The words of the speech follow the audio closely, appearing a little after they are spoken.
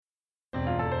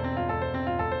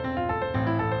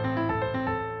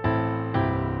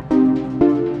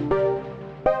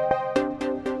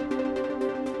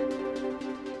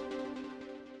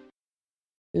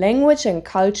Language and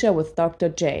Culture with Dr.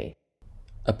 J.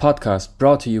 A podcast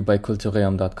brought to you by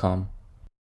Cultureum.com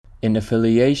in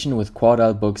affiliation with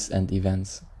Quaudal Books and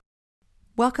Events.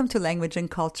 Welcome to Language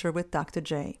and Culture with Dr.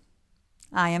 J.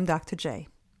 I am Dr. J.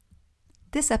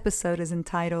 This episode is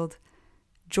entitled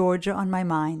Georgia on My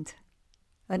Mind,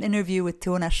 an interview with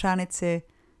Teona Shanitze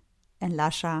and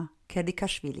Lasha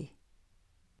Kerdikashvili.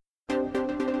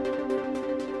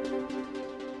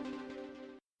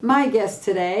 My guests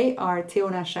today are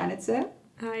Teona Shanitze.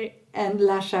 Hi. And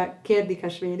Lasha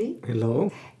Kerdikashvili.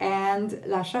 Hello. And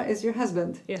Lasha is your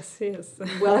husband. Yes, yes.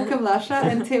 Welcome, Lasha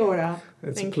and Teona.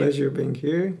 It's a pleasure being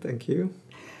here. Thank you.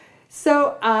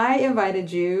 So I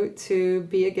invited you to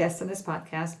be a guest on this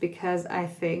podcast because I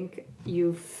think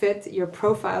your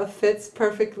profile fits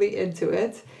perfectly into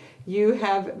it. You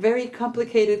have very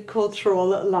complicated cultural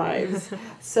lives.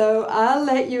 So I'll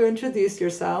let you introduce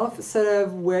yourself, sort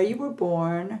of where you were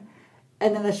born,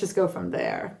 and then let's just go from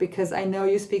there, because I know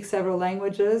you speak several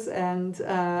languages, and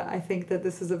I think that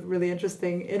this is a really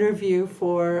interesting interview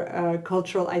for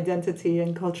cultural identity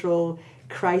and cultural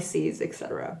crises,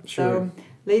 etc. Sure. So,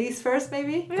 ladies first,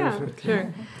 maybe? Yeah, Perfect.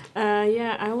 sure.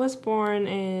 I was born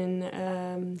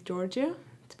in Georgia,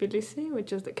 Tbilisi,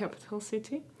 which is the capital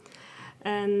city.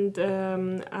 And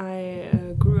I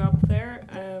grew up there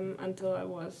until I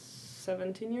was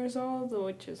 17 years old,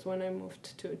 which is when I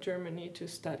moved to Germany to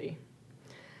study.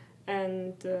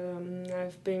 And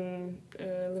I've been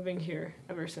living here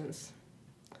ever since.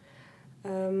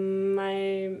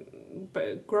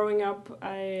 Growing up,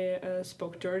 I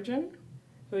spoke Georgian,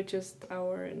 which is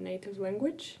our native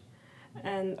language,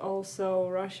 and also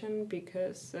Russian,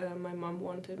 because my mom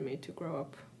wanted me to grow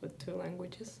up with two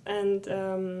languages. And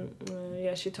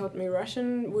she taught me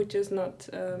Russian, which is not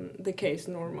the case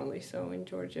normally. So in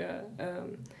Georgia,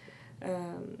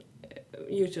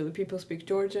 usually people speak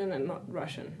Georgian and not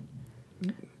Russian.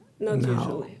 Not No.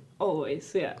 usually,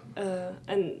 always, yeah.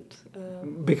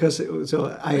 Because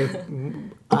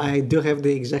I do have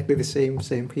exactly the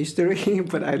same history,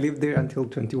 but I lived there until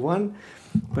 21.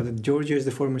 But Georgia is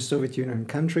the former Soviet Union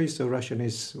country, so Russian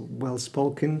is well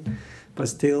spoken. But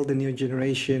still, the new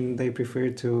generation, they prefer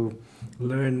to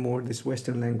learn more these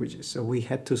Western languages. So we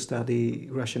had to study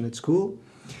Russian at school.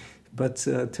 But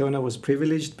Teona was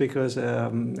privileged because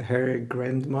her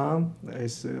grandma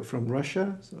is from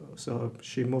Russia. So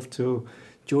she moved to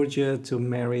Georgia to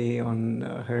marry on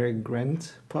her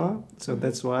grandpa. So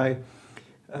that's why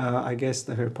I guess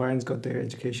that her parents got their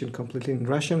education completely in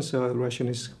Russian. So Russian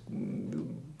is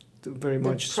very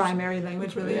much the primary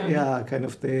language, really. Yeah, kind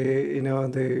of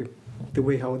the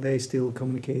way how they still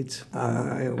communicate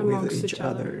with each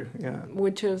other. Yeah,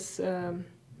 which is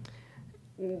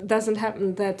doesn't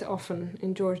happen that often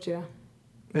in Georgia.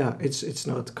 Yeah, it's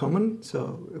not common.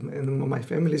 So my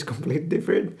family is completely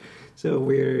different. So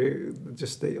we're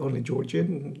just the only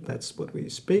Georgian. That's what we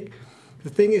speak.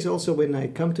 The thing is also when I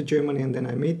come to Germany and then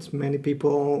I meet many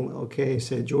people,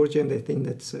 say Georgian, they think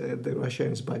that the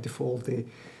Russians by default,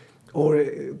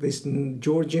 this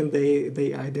Georgian,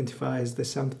 they identify as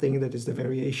something that is the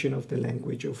variation of the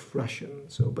language of Russian.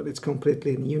 So, but it's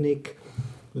completely unique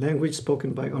language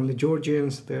spoken by only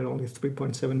Georgians. There are only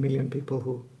 3.7 million people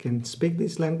who can speak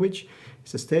this language.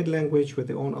 It's a state language with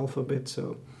their own alphabet.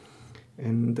 So,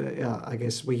 and I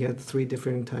guess we had three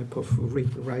different type of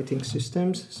writing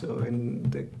systems. So, and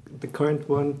the current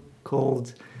one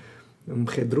called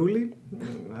Mhedruli,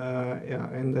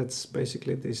 and that's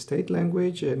basically the state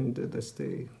language, and that's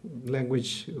the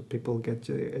language people get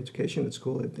education at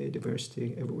school, at the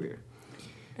university, everywhere.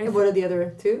 And what are the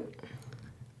other two?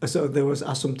 So there was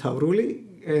Asum Tavruli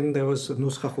and there was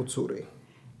Nuskha Khutsuri.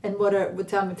 And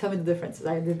tell me the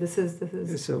differences. This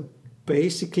is. So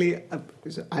basically,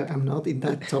 I'm not in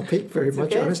that topic very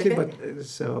much, honestly. Okay. But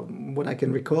so what I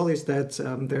can recall is that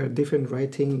there are different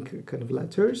writing kind of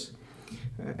letters,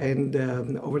 and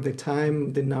over the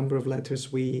time, the number of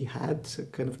letters we had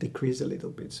kind of decreased a little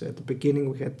bit. So at the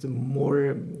beginning, we had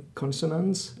more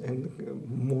consonants and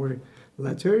more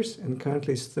letters, and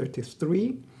currently it's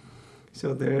 33.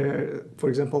 So there, for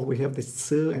example, we have this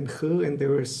ts and h, and there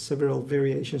were several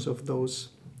variations of those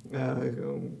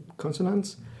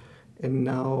consonants. And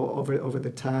now over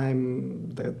the time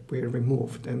that we're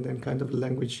removed, and then kind of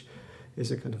language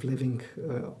is a kind of living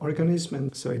organism,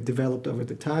 and so it developed over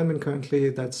the time, and currently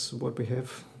that's what we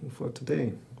have for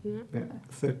today. Yeah,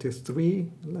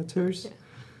 33 letters.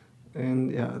 Yeah. And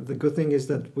the good thing is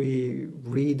that we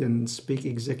read and speak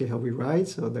exactly how we write,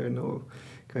 so there are no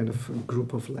kind of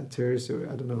group of letters, or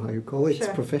I don't know how you call it,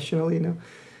 Sure. professionally,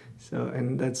 So,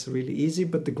 and that's really easy,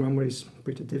 but the grammar is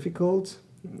pretty difficult.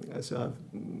 So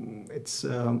it's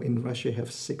in Russia you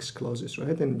have 6 clauses, right?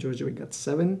 And in Georgia we got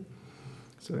 7,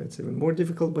 so it's even more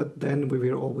difficult. But then we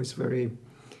were always very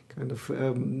kind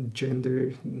of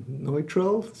gender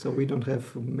neutral, so we don't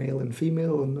have male and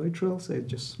female or neutral, so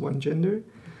it's just one gender.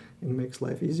 It makes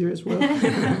life easier as well.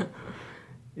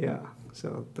 Yeah.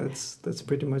 So that's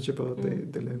pretty much about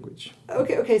the language.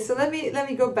 Okay. So let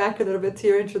me go back a little bit to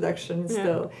your introduction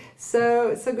still.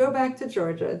 So go back to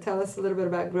Georgia. Tell us a little bit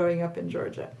about growing up in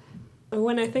Georgia.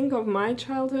 When I think of my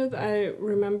childhood, I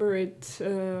remember it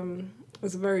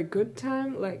was a very good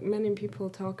time. Like many people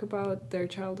talk about their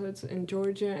childhoods in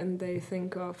Georgia, and they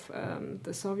think of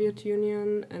the Soviet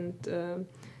Union and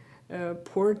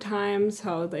poor times,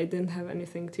 how they didn't have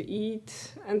anything to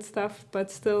eat and stuff. But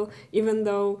still, even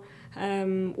though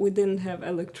we didn't have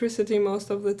electricity most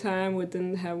of the time, we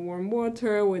didn't have warm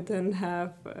water, we didn't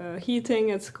have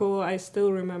heating at school, I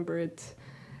still remember it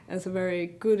as a very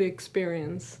good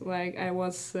experience. Like I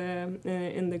was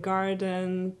in the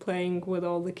garden playing with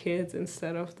all the kids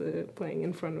instead of playing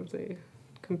in front of the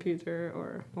computer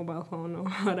or mobile phone or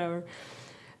whatever.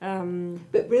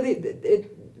 But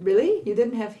really, you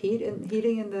didn't have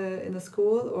heating in the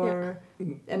school, or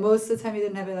and most of the time you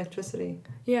didn't have electricity.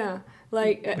 Yeah,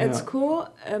 like at school,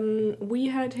 we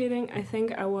had heating. I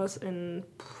think I was in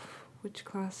which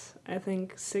class? I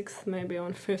think 6th, maybe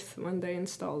on 5th when they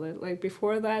installed it. Like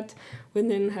before that, we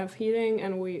didn't have heating,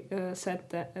 and we sat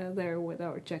there with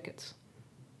our jackets.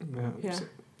 Yeah.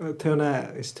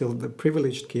 Teona is still the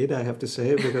privileged kid, I have to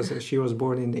say, because she was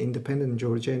born in independent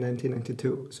Georgia in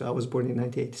 1992. So I was born in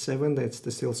 1987. That's the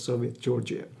still Soviet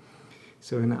Georgia.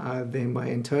 So then my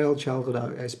entire childhood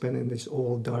I spent in this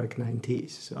all dark 90s.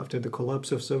 So after the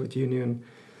collapse of Soviet Union,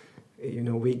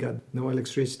 we got no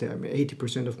electricity. I mean,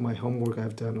 80% of my homework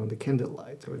I've done on the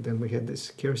candlelight. Or then we had this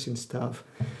kerosene stuff.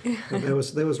 So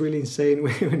that was really insane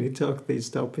when you talk these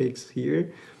topics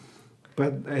here.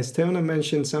 But as Teona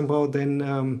mentioned, somehow then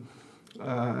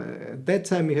at that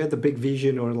time you had a big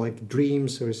vision or like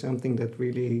dreams or something that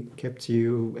really kept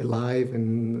you alive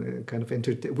and kind of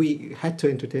we had to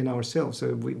entertain ourselves.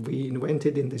 So we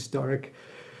invented in this dark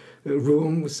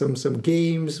room some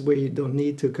games where you don't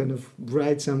need to kind of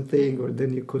write something, or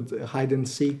then you could hide and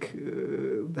seek.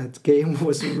 That game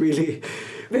was really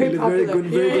very good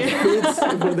fit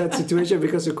for that situation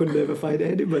because you could never find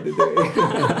anybody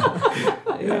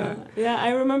there. Yeah, I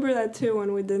remember that too.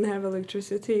 When we didn't have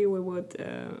electricity, we would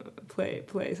play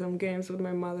some games with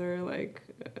my mother, like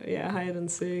hide and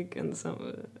seek, and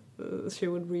she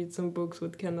would read some books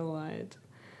with candlelight.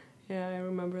 Yeah, I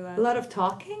remember that. A lot of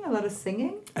talking, a lot of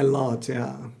singing. A lot,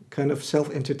 yeah, kind of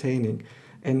self-entertaining,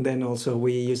 and then also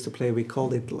we used to play. We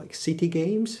called it like city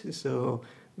games. So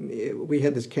we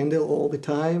had this candle all the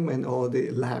time and all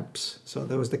the lamps. So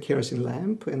there was the kerosene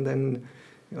lamp, and then.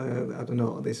 I don't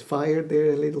know, there's fire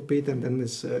there a little bit, and then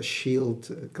this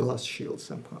glass shield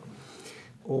somehow.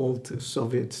 Old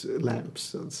Soviet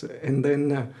lamps. And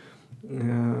then,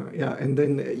 and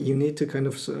then you need to kind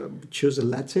of choose a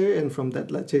letter, and from that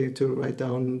letter to write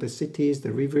down the cities,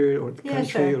 the river, or the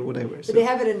country, or whatever. But they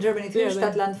have it in Germany too,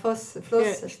 Stadt, Land, Fluss.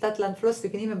 You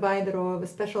can even buy the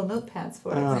special notepads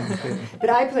for it. Okay. But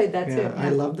I played that too. Yeah, I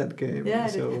love that game. Yeah,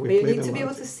 so but you need to be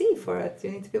able to see for it.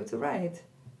 You need to be able to write.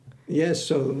 Yes,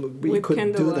 so we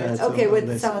could do that. Okay,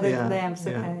 with some of the lamps,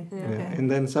 okay. Yeah.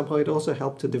 And then somehow it also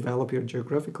helped to develop your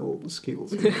geographical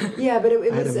skills. Yeah, but it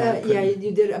was,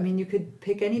 you did, I mean, you could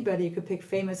pick anybody, you could pick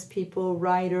famous people,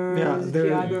 writers, there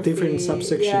geography. Are different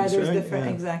subsections, yeah, there's right? different,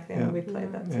 exactly, and we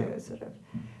played that too, sort of.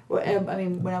 Well, I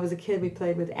mean, when I was a kid, we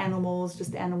played with animals,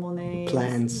 just animal names.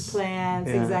 Plants,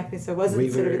 exactly, so it wasn't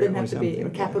River, sort of, it didn't have to be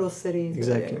something, capital cities.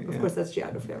 Exactly, Of course, that's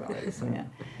geography already, so yeah.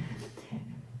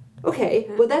 Okay,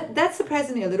 well that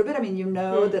surprised me a little bit. I mean,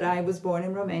 that I was born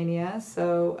in Romania,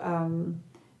 so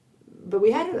but we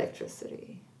had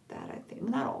electricity. That I think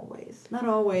not always,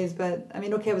 but I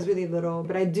mean, okay, I was really little,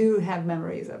 but I do have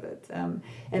memories of it.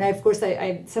 And of course,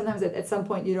 I sometimes at some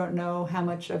point you don't know how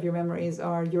much of your memories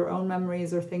are your own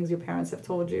memories or things your parents have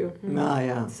told you.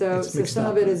 So some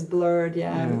of it is blurred,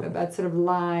 about sort of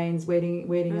lines, waiting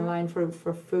in line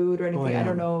for food or anything. I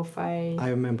don't know if I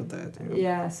remember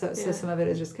that. So some of it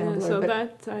is just kind of blurred. So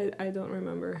that I don't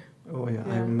remember. Oh yeah,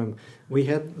 I remember. We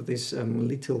had this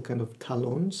little kind of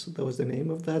talons. That was the name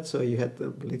of that. So you had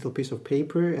a little piece of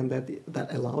paper, and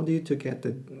that allowed you to get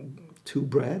the 2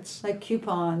 breads. Like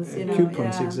coupons,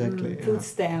 Coupons, exactly. Food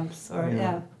stamps,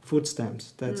 or food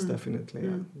stamps. That's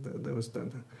definitely that was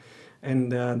that.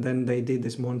 And then they did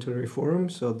this monetary reform.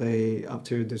 So they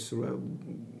after this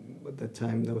at that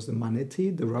time there was the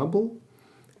monety, the ruble.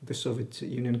 the Soviet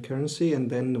Union currency, and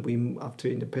then after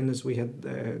independence we had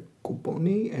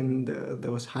kuponi, and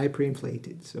that was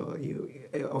hyperinflated. So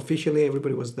officially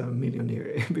everybody was the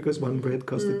millionaire because one bread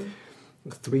costed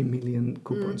 3 million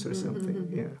coupons or something.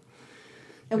 Yeah.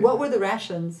 And what were the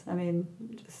rations? I mean,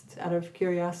 just out of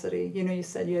curiosity, you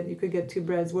said you could get 2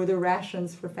 breads. Were there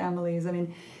rations for families? I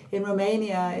mean, in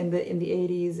Romania in the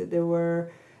 80s there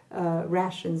were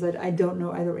rations that I don't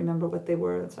remember what they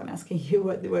were. So I'm asking you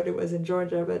what it was in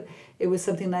Georgia, but it was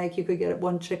something like you could get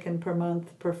 1 chicken per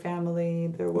month per family.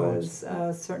 There was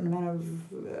a certain amount of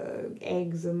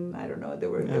eggs, and I don't know. There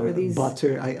were these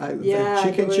butter.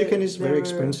 Chicken is very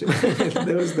expensive.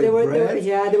 There was the bread.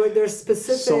 There were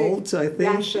specific salt. I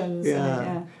think rations.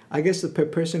 Yeah. I guess per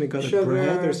person you got a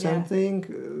bread or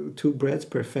something. 2 breads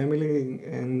per family,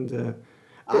 and.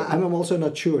 I'm also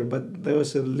not sure, but there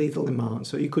was a little amount,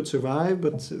 so you could survive,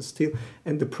 but still.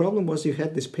 And the problem was you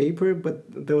had this paper, but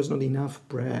there was not enough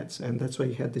breads, and that's why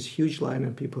you had this huge line,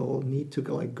 and people need to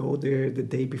go there the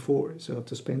day before, so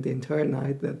to spend the entire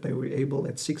night that they were able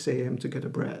at 6 a.m. to get a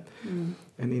bread.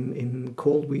 And in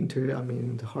cold winter, I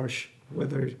mean, the harsh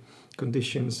weather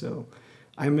conditions, so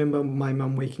I remember my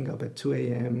mom waking up at 2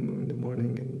 a.m. in the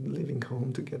morning and leaving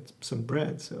home to get some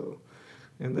bread, so.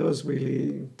 And that was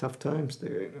really tough times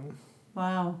there,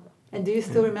 Wow. And do you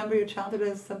still remember your childhood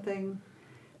as something?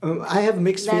 I have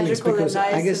mixed feelings because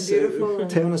nice I guess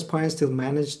Teona's parents still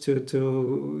managed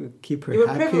to keep her happy. You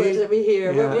were privileged that we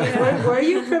hear. Yeah. Were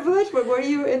you privileged? Were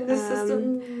you in this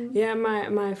system? Yeah,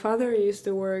 my father used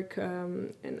to work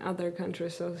in other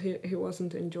countries, so he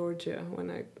wasn't in Georgia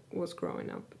when I was growing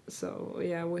up. So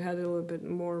yeah, we had a little bit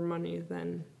more money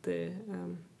than the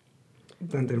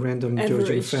random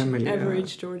Georgian family.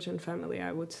 Average Georgian family,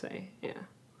 I would say, yeah.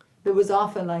 It was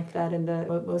often like that in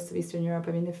most of Eastern Europe.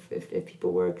 I mean, if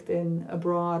people worked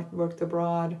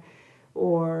abroad,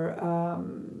 or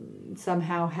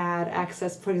somehow had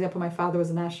access. For example, my father was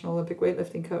a National Olympic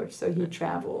weightlifting coach, so he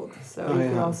traveled. So he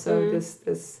could also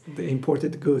the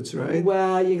imported goods, right?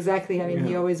 Well, exactly. I mean,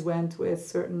 he always went with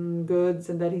certain goods,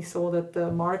 and that he sold at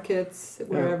the markets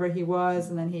wherever he was,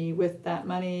 and then with that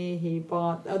money he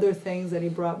bought other things that he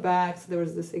brought back. So there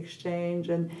was this exchange,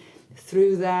 and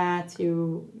through that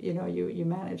you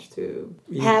manage to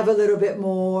have a little bit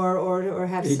more or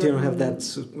have you don't have that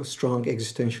strong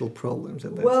existential problems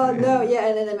at that time.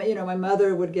 And then my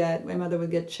mother would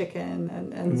get chicken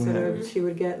and sort of she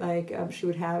would get she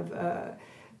would have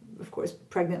of course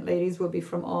pregnant ladies will be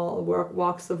from all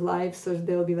walks of life, so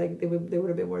they'll be they would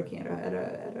have been working at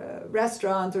a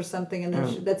restaurant or something, and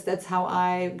then that's how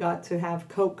I got to have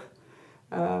Coke.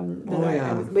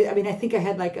 I think I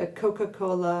had a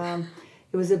Coca-Cola.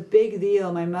 It was a big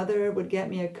deal. My mother would get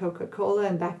me a Coca-Cola,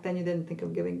 and back then you didn't think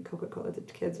of giving Coca-Cola to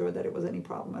kids or that it was any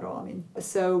problem at all. I mean,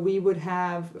 so we would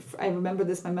have. I remember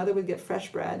this. My mother would get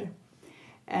fresh bread,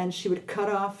 and she would cut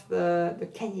off the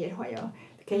kenyirhoyo.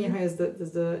 The kenyirhoyo is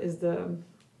the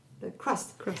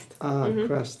crust. Crust.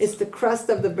 It's the crust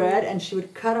of the bread, and she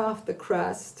would cut off the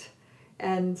crust.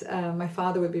 And my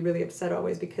father would be really upset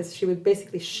always because she would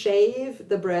basically shave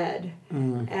the bread,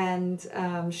 and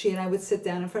she and I would sit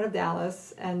down in front of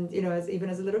Dallas, and even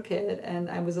as a little kid, and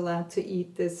I was allowed to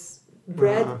eat this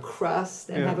bread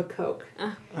crust and have a Coke.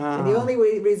 And the only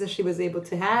reason she was able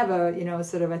to have a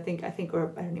I think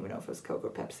or I don't even know if it was Coke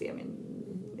or Pepsi. I mean,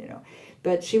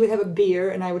 but she would have a beer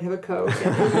and I would have a Coke,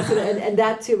 and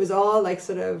that too was all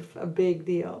sort of a big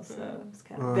deal. So it was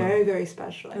kind of very, very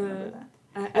special. I remember that.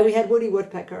 And we had Woody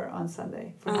Woodpecker on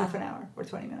Sunday for half an hour or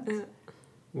 20 minutes.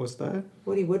 What's that?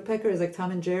 Woody Woodpecker is like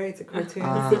Tom and Jerry. It's a cartoon.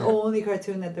 It's the only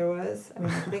cartoon that there was. I mean,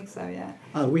 I think so, yeah.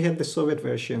 We had the Soviet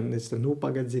version. It's the Nu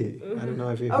Pagadzi. I don't know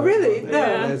if you heard really?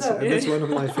 About that. That's one of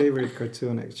my favorite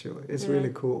cartoons, actually. It's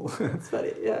really cool. It's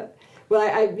funny, yeah. Well,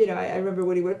 I remember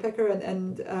Woody Woodpecker,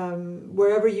 and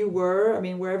wherever you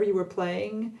were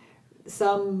playing,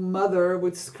 some mother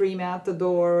would scream out the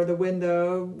door or the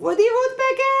window, Woody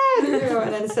Woodpecker!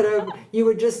 And then you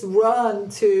would just run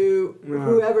to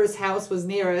whoever's house was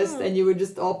nearest, and you would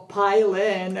just all pile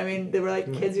in. I mean, they were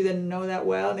kids you didn't know that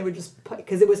well, and they would just,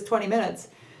 because it was 20 minutes.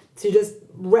 So you just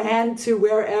ran to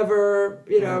wherever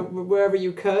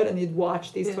you could, and you'd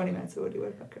watch these 20 minutes of Woody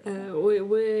Woodpecker.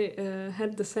 We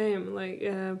had the same,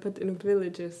 but in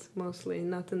villages mostly,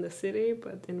 not in the city,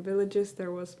 but in villages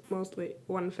there was mostly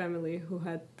one family who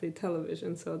had the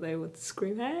television, so they would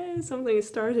scream, "Hey, something is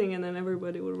starting," and then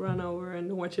everybody would run over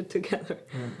and watch it together.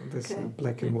 This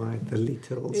black and white, the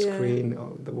little screen,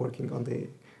 the working on the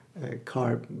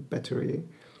car battery.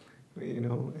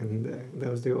 And that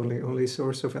was the only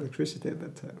source of electricity at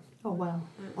that time. Oh, wow.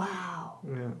 Wow.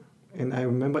 Yeah. And I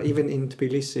remember even in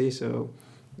Tbilisi, so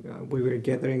we were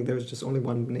gathering. There was just only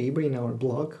one neighbor in our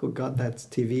block who got that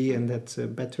TV and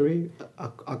that battery,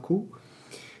 Akku.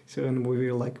 So, and we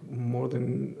were like more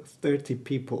than 30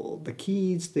 people. The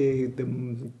kids, the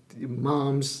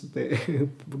moms, the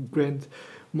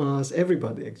grandmas,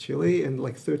 everybody actually. And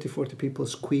like 30, 40 people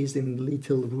squeezed in a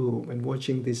little room and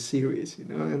watching this series, you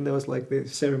know. And that was like the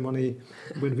ceremony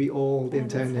when we all, the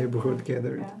entire neighborhood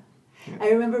gathered. Yeah. Yeah. I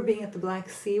remember being at the Black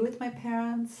Sea with my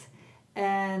parents,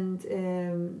 and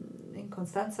in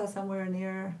Constanza, somewhere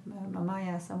near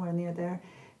Mamaya, somewhere near there,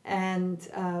 and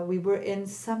we were in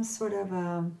some sort of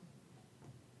I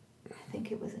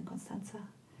think it was in Constanza.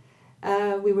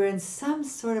 We were in some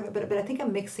sort of, but I think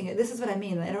I'm mixing it. This is what I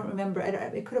mean. I don't remember.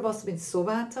 It could have also been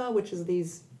Sovata, which is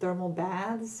these thermal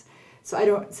baths. So I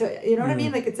don't. So you know what I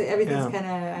mean? Like everything's kind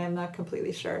of. I am not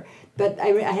completely sure, but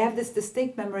I have this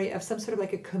distinct memory of some sort of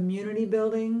like a community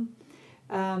building,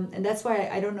 and that's why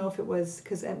I don't know if it was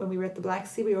because when we were at the Black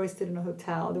Sea, we always stayed in a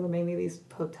hotel. There were mainly these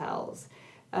hotels,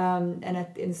 and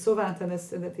in Sovata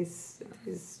and at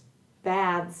these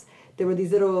baths, there were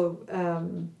these little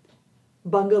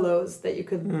bungalows that you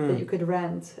could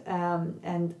rent,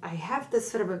 and I have this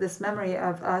sort of this memory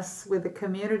of us with the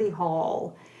community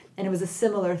hall. And it was a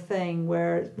similar thing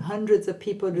where hundreds of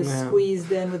people just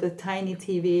squeezed in with a tiny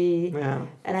TV. Yeah.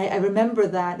 And I remember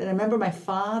that. And I remember my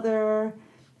father,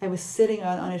 I was sitting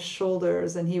on his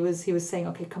shoulders and he was saying,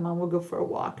 okay, come on, we'll go for a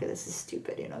walk. This is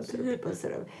stupid, you know, sort of people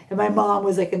sort of. And my mom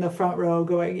was like in the front row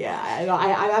going,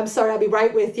 yeah, I'm sorry, I'll be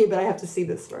right with you, but I have to see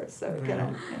this first. So kind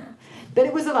of, you know. But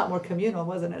it was a lot more communal,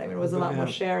 wasn't it? I mean, it was a lot more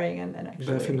sharing and actually.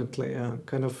 Definitely, yeah.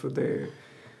 Kind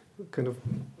of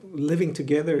living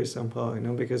together somehow, you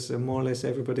know, because more or less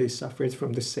everybody suffered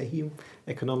from the same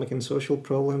economic and social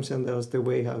problems, and that was the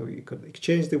way how you could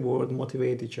exchange the word,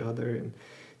 motivate each other, and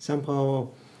somehow,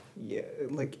 yeah,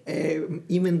 like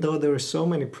even though there were so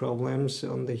many problems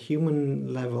on the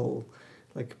human level,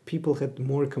 like people had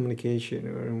more communication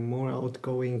or more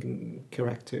outgoing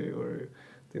character, or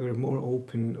they were more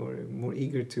open or more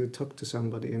eager to talk to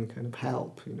somebody and kind of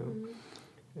help, you know. Mm-hmm.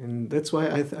 And that's why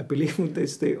I believe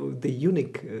that's the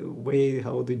unique way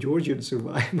how the Georgians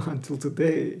survive until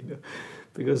today, you know,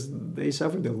 because they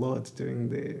suffered a lot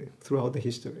throughout the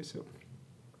history. So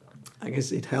I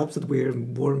guess it helps that we're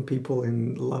warm people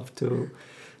and love to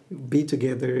be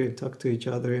together and talk to each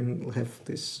other and have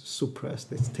this supras,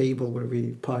 this table where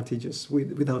we party just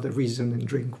without a reason and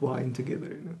drink wine together,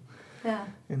 you know. Yeah.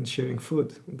 And sharing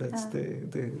food. That's the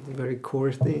very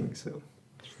core thing. So.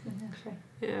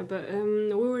 Yeah, but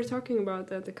we were talking about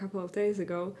that a couple of days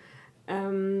ago,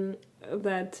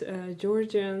 that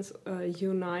Georgians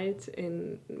unite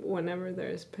in whenever there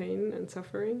is pain and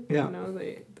suffering. Yeah. You know,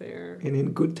 they are. And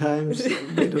in good times,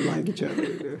 they don't like each other.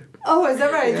 You know? Oh, is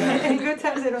that right? Yeah. In good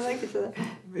times, they don't like each other.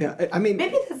 Yeah, I mean.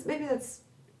 Maybe that's.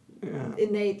 Yeah.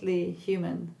 Innately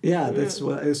human. Yeah, that's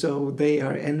what. So they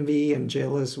are envy and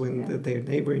jealous when their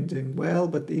neighbor is doing well,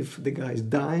 but if the guy is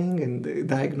dying and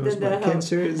diagnosed by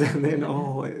cancer, then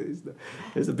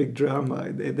there's a big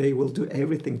drama. They will do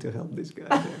everything to help this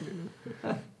guy.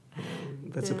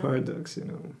 That's a paradox, you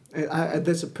know.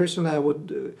 That's a person I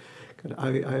would,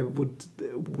 I would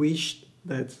wish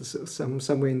that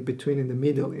somewhere in between, in the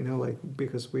middle, you know, like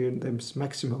because we're them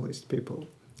maximalist people,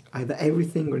 either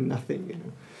everything or nothing, you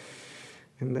know.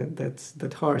 And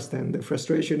that hurts. Then the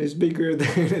frustration is bigger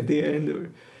than at the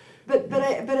end. But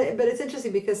it's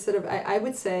interesting because sort of I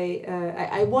would say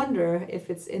I wonder if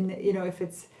it's if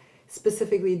it's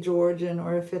specifically Georgian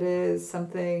or if it is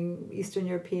something Eastern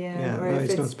European. Yeah, or if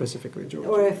it's not specifically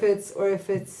Georgian. Or if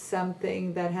it's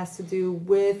something that has to do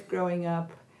with growing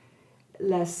up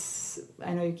less.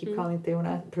 I know you keep calling it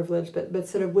not privileged, but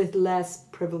sort of with less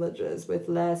privileges, with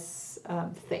less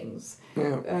things.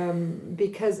 Yeah.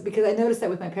 Because I noticed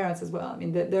that with my parents as well. I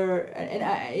mean,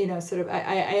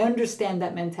 I understand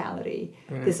that mentality.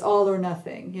 This all or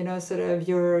nothing. You know, sort of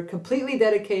you're completely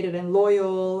dedicated and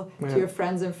loyal to your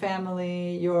friends and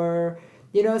family. You're,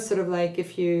 you know, sort of like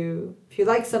if you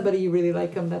like somebody, you really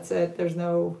like them. That's it.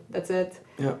 That's it.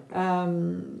 Yeah.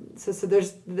 So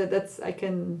there's that's I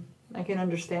can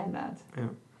understand that. Yeah.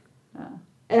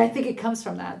 And I think it comes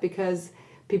from that because,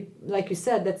 like you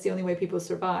said, that's the only way people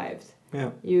survived.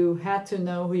 Yeah. You had to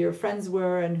know who your friends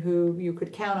were and who you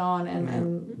could count on,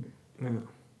 and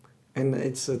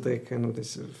it's the kind of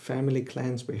this family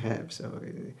clans we have. So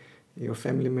your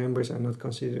family members are not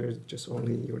considered just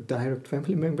only your direct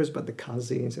family members, but the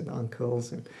cousins and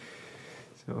uncles, and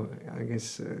so I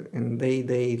guess and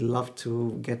they love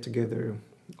to get together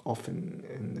often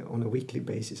and on a weekly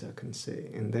basis, I can say,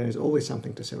 and there's always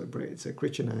something to celebrate. So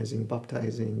Christianizing,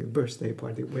 baptizing, birthday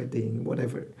party, wedding,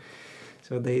 whatever.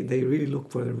 So they really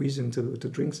look for a reason to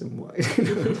drink some wine.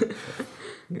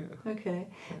 Yeah. Okay.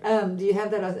 Do you have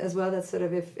that as well? That sort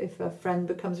of if a friend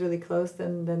becomes really close,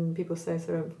 then people say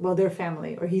sort of, well, they're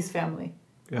family or he's family.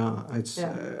 Yeah, it's.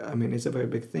 I mean, it's a very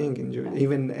big thing.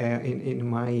 Even in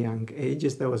my young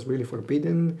ages, that was really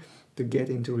forbidden to get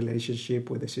into relationship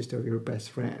with the sister of your best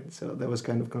friend. So that was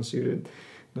kind of considered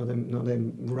not a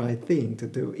right thing to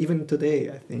do. Even today,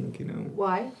 I think,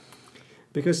 Why?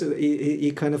 Because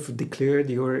he kind of declared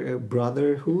your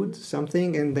brotherhood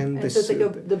something, and then And so it's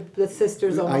like the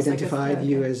sisters almost identified like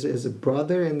you as a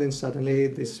brother, and then suddenly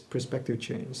this perspective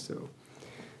changed. So,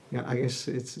 yeah, I guess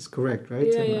it's correct, right?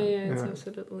 Yeah, it's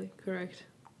absolutely correct.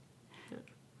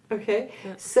 Okay.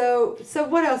 Yeah. So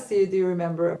what else do you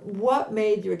remember? What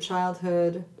made your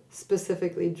childhood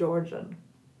specifically Georgian?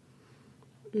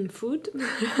 Food.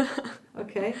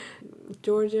 Okay.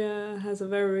 Georgia has a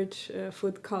very rich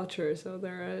food culture, so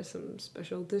there are some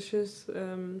special dishes,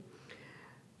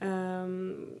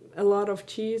 a lot of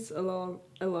cheese, a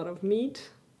lot of meat.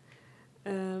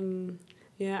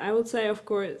 I would say, of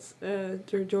course,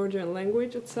 the Georgian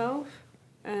language itself,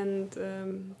 and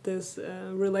these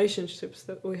relationships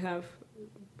that we have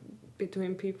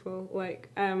between people. Like,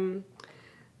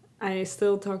 I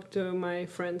still talk to my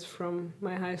friends from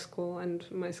my high school and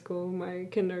my school, my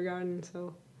kindergarten.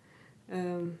 So,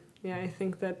 I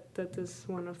think that is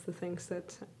one of the things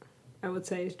that I would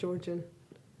say is Georgian.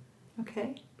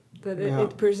 Okay. That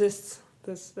it persists.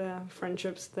 These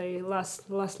friendships, they last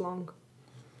long.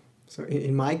 So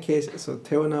in my case,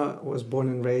 Teona was born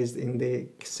and raised in the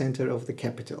center of the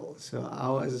capital. So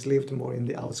I lived more in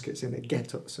the outskirts, in the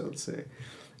ghetto, so to say.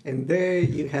 And there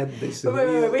you had this.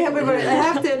 Wait, I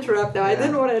have to interrupt now. I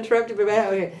didn't want to interrupt you, but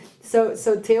okay. So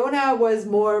Teona was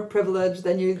more privileged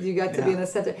than you got to be in the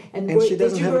center. And she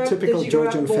doesn't have a typical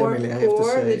Georgian family, I have to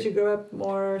say. Did you grow up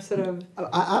more sort of?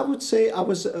 I would say I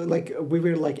was we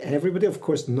were like everybody. Of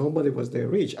course, nobody was there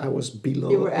rich. I was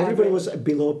below. Everybody was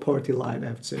below poverty line, I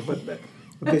have to say.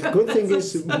 But the good thing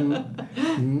is,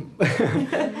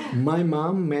 my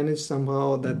mom managed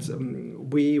somehow that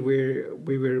we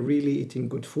were really eating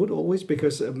good food always,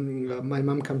 because my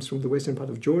mom comes from the western part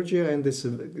of Georgia, and this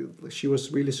she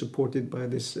was really supported by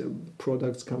these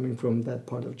products coming from that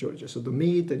part of Georgia. So the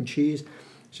meat and cheese,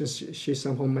 she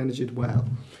somehow managed it well.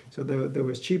 So there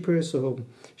was cheaper, so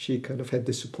she kind of had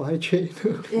the supply chain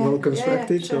well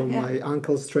constructed. So my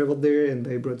uncles traveled there and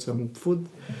they brought some food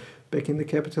back in the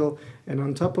capital. And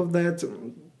on top of that,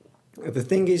 the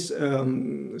thing is,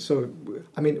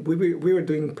 we were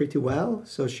doing pretty well.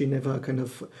 So she never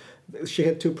she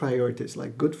had two priorities,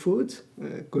 like good food,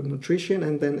 good nutrition,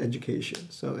 and then education.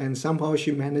 So, and somehow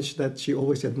she managed that. She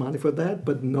always had money for that,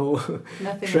 but no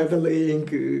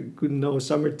traveling, no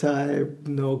summertime,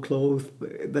 no clothes.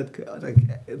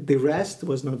 The rest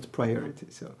was not priority.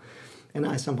 So, and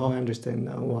I somehow understand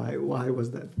now why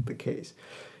was that the case.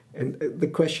 And the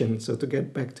question, so to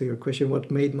get back to your question, what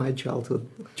made my childhood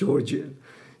Georgian?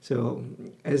 So,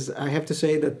 as I have to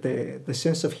say that the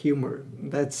sense of humor,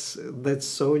 that's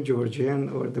so Georgian,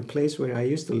 or the place where I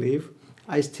used to live,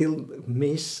 I still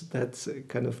miss that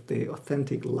kind of the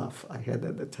authentic laugh I had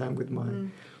at the time with my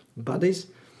buddies.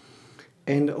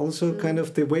 And also kind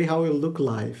of the way how we look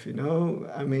life,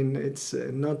 I mean, it's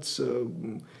not so...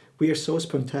 We are so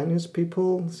spontaneous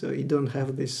people, so you don't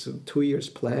have this 2 years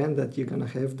plan that you're going to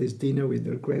have this dinner with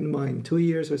your grandma in 2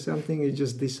 years or something. You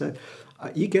just decide.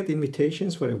 You get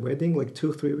invitations for a wedding like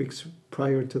 2-3 weeks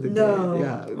prior to the day.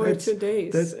 Yeah, or 2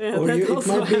 days. It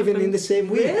might be even in the same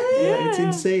week. Yeah, it's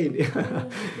insane.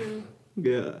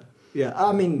 Yeah.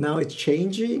 I mean, now it's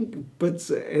changing, but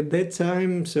at that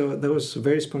time, so that was a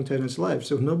very spontaneous life.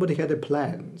 So nobody had a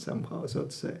plan somehow, so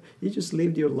to say. You just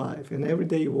lived your life, and every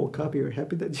day you woke up, you're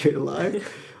happy that you're alive.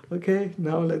 Okay,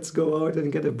 now let's go out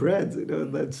and get a bread.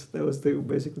 That was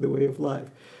basically the way of life.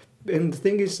 And the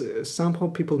thing is, somehow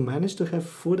people managed to have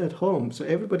food at home. So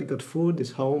everybody got food,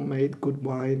 this homemade, good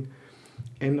wine.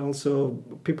 And also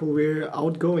people were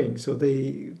outgoing, so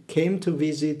they came to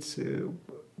visit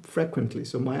frequently.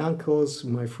 So my uncles,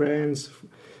 my friends,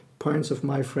 parents of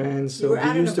my friends, so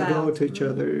we used to go to each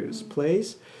other's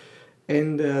place.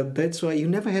 And that's why you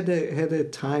never had a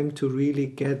time to really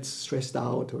get stressed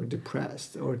out or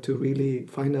depressed, or to really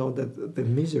find out that the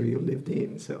misery you lived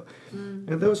in. So, and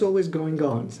that was always going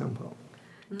on somehow.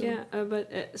 Yeah,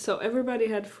 so everybody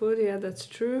had food. Yeah, that's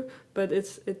true. But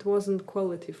it wasn't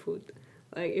quality food.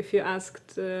 Like if you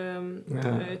asked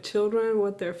children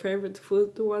what their favorite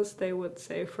food was, they would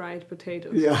say fried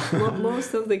potatoes. Yeah.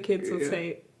 Most of the kids would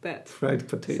say that. Fried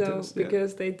potatoes. So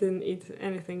because they didn't eat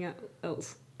anything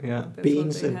else. Yeah, That's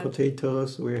beans what they and had.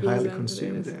 potatoes were Beans highly and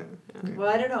consumed. potatoes. Yeah. Well,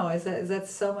 I don't know. Is that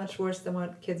so much worse than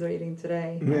what kids are eating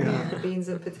today? Yeah. Beans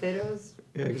and potatoes.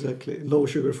 Yeah, exactly. Low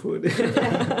sugar food.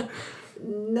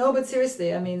 No, but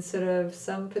seriously, I mean, sort of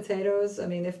some potatoes. I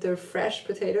mean, if they're fresh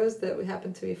potatoes that would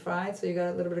happen to be fried, so you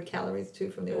got a little bit of calories too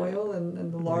from the oil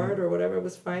and the lard or whatever it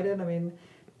was fried in. I mean,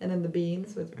 and then the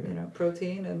beans with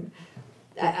protein and.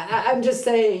 I'm just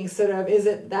saying, sort of, is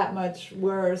it that much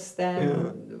worse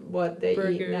than what they eat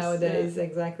Burgers, nowadays?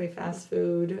 Exactly, fast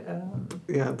food.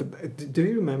 Yeah, but do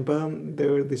you remember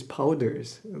there were these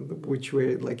powders which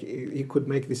were like you could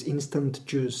make this instant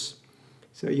juice.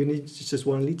 So you need just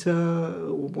 1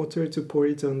 liter water to pour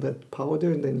it on that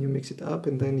powder, and then you mix it up,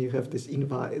 and then you have this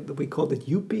invite. We called it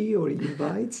Yuppie or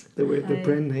Invites. They were the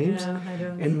brand names. Yeah, I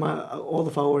don't. And all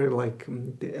of our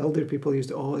the elder people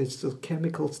used, it's the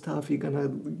chemical stuff. You're gonna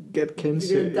get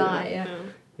cancer. You're gonna die. Yeah.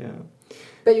 Yeah.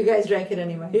 But you guys drank it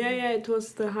anyway. Yeah, it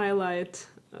was the highlight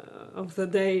of the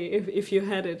day if you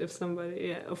had it. If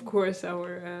somebody, of course,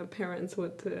 our parents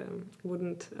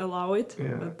wouldn't allow it.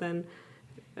 Yeah. But then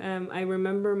I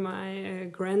remember my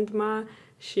grandma.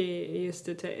 She used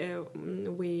to take.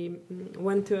 We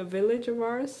went to a village of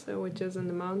ours, which is in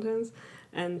the mountains,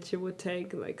 and she would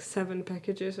take like 7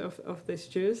 packages of this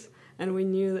juice. And we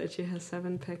knew that she has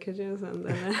 7 packages, and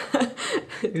then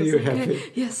You're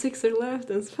happy. Yeah, 6 are left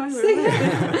and 5 are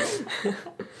left.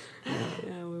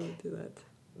 Yeah, we would do that.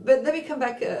 But let me come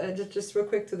back just real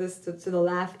quick to this to the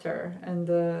laughter and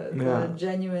the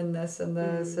genuineness and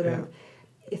the sort of.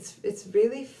 It's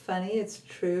really funny. It's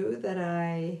true that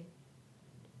I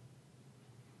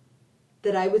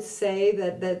would say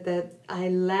that I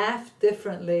laugh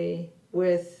differently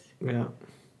with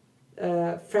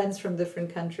friends from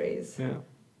different countries. Yeah.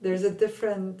 There's a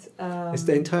different. It's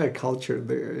the entire culture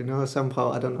there,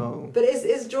 somehow, I don't know. But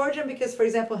is Georgian, because, for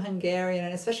example, Hungarian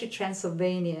and especially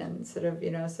Transylvanian, sort of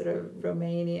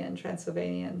Romanian,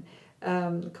 Transylvanian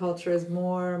culture is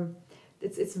more.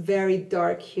 It's very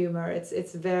dark humor.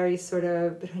 It's very sort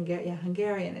of, but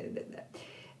Hungarian.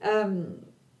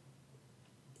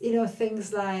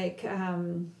 Things like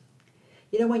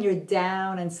when you're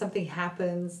down and something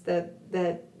happens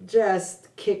that just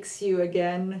kicks you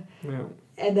again,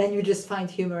 and then you just find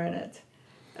humor in it.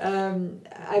 I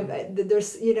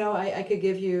could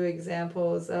give you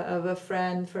examples of a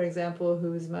friend, for example,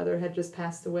 whose mother had just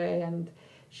passed away, and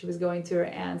she was going to her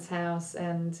aunt's house,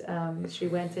 and she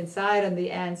went inside, and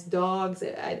the aunt's dogs,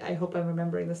 I hope I'm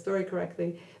remembering the story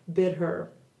correctly, bit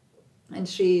her, and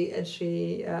she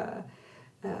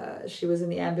was in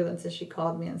the ambulance, and she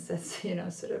called me and said,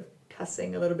 sort of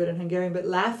cussing a little bit in Hungarian, but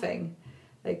laughing,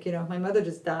 like, my mother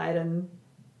just died, and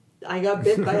I got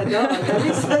bit by a dog. I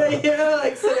mean,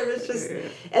 it's just,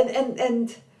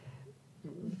 and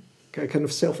kind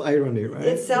of self-irony, right?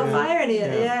 It's self-irony,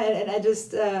 and I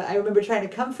just, I remember trying to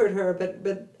comfort her,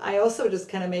 but I also just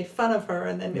kind of made fun of her,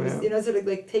 and then it was, sort of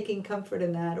like taking comfort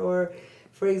in that. Or,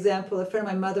 for example, a friend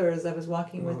of my mother's, I was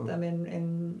walking with them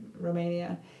in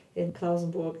Romania, in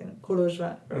Klausenburg, in Cluj,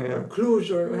 or Cluj,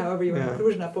 or however you want,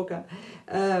 Cluj-Napoca.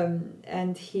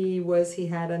 And he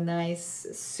had a nice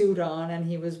suit on, and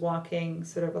he was walking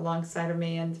sort of alongside of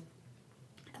me, and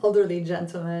elderly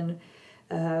gentleman,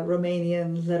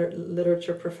 Romanian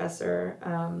literature professor,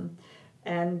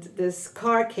 and this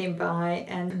car came by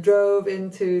and drove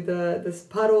into this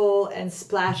puddle and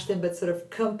splashed him, but sort of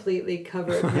completely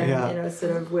covered him,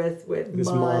 sort of with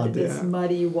this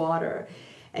muddy water.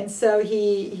 And so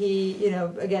he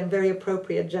again, very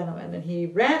appropriate gentleman, and he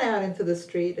ran out into the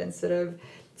street and sort of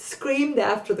screamed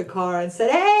after the car and said,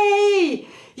 "Hey,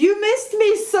 you missed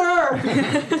me, sir!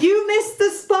 You missed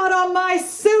the spot on my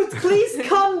suit! Please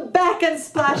come back and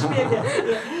splash me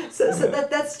again." So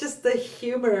that's just the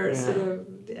humor, sort of,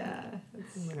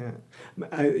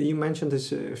 You mentioned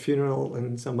this funeral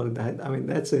and somebody died. I mean,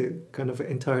 that's a kind of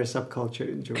entire subculture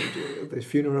in Georgia. The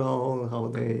funeral,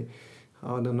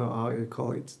 I don't know how you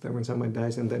call it, that when somebody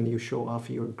dies and then you show off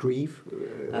your grief.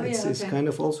 It's kind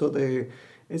of also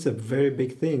it's a very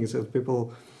big thing. So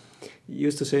people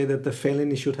used to say that the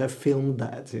Fellini should have filmed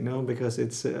that, because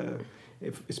it's,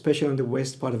 especially in the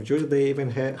west part of Georgia, they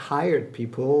even hired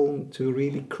people to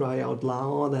really cry out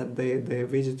loud that the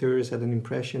visitors had an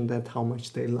impression that how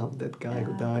much they loved that guy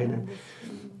who died.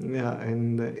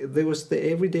 And there was the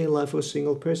everyday life of a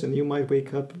single person. You might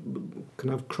wake up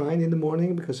kind of crying in the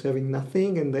morning because having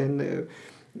nothing, and then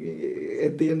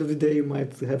at the end of the day you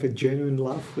might have a genuine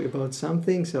laugh about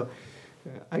something. So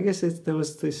I guess there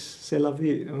was this c'est la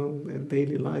vie,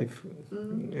 daily life,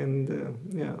 and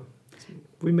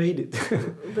we made it.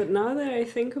 But now that I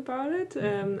think about it,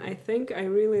 I think I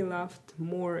really laughed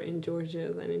more in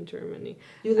Georgia than in Germany.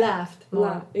 You laughed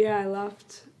more. Yeah, I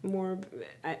laughed more.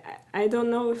 I don't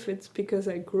know if it's because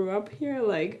I grew up here.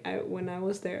 Like when I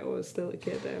was there, I was still a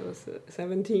kid. I was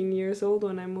 17 years old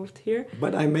when I moved here.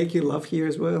 But I make you laugh here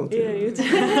as well. Too. Yeah, you too.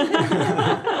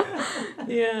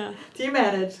 Yeah. Do you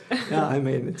manage? Yeah, I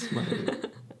mean it's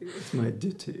my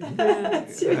duty. Yeah.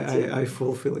 It's your duty. I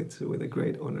fulfill it with a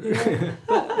great honor. Yeah.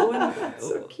 But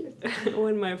So cute.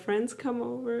 when my friends come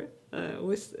over,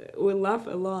 we laugh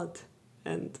a lot,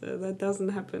 and that doesn't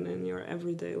happen in your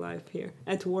everyday life here.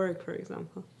 At work, for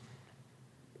example.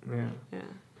 Yeah.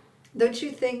 Yeah. Don't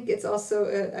you think it's also,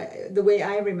 the way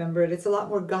I remember it, it's a lot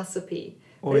more gossipy.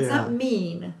 But it's not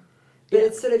mean. But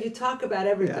it's sort of, you talk about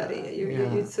everybody.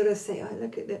 You sort of say, oh,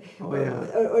 look at that. Or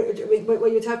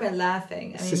what you're talking about,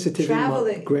 laughing. I mean,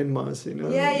 traveling. Grandmas, you know,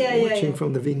 watching watching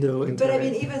from the window. But I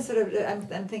mean, even sort of,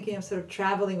 I'm thinking of sort of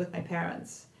traveling with my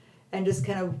parents and just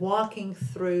kind of walking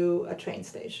through a train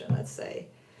station, let's say.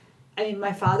 I mean,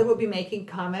 my father will be making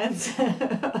comments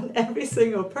on every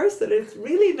single person. It's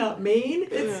really not mean.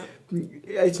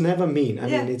 It's never mean. I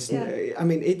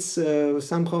mean, it's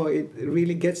somehow it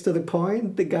really gets to the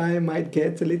point. The guy might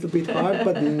get a little bit hard,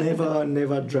 but never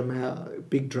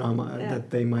big drama that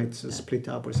they might split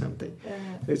up or something.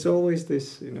 It's always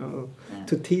this, you know,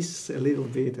 to tease a little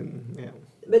bit and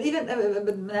But even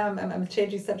but now I'm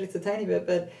changing subjects a tiny bit.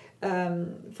 But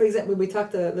for example, we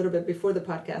talked a little bit before the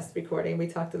podcast recording. We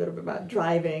talked a little bit about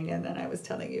driving, and then I was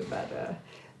telling you about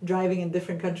driving in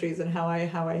different countries and how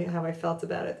I felt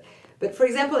about it. But for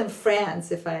example, in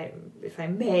France, if I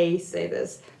may say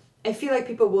this, I feel like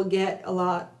people will get a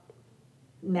lot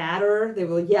madder. They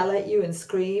will yell at you and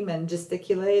scream and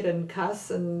gesticulate and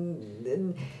cuss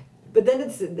and but then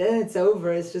it's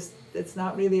over. It's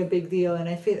not really a big deal. And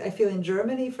I feel in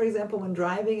Germany, for example, when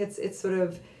driving, it's sort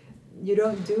of, you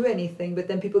don't do anything, but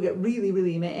then people get really,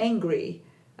 really angry.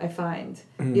 I find,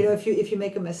 you know, if you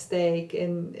make a mistake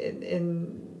in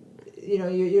you know,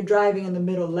 you're driving in the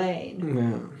middle lane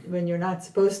when you're not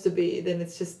supposed to be, then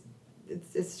it's just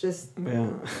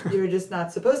you're just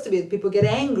not supposed to be. People get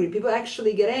angry. People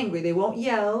actually get angry. They won't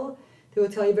yell. They will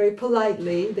tell you very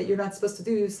politely that you're not supposed to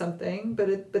do something,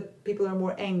 but people are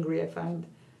more angry, I find,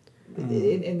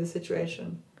 in the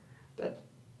situation. But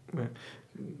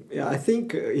yeah, I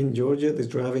think in Georgia the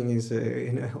driving is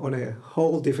on a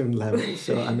whole different level.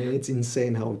 So I mean, it's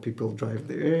insane how people drive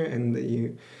there, and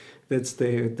that's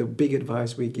the big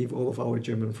advice we give all of our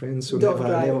German friends who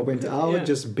never went out. Yeah.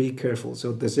 Just be careful.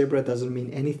 So the zebra doesn't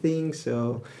mean anything.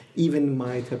 So even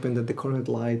might happen that the corner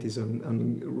light is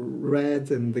on red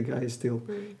and the guy is still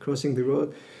crossing the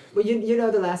road. Well, you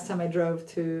know, the last time I drove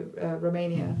to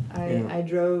Romania, I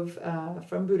drove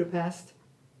from Budapest.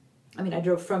 I mean, I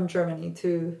drove from Germany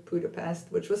to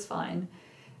Budapest, which was fine,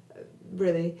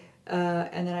 really.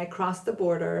 And then I crossed the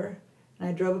border, and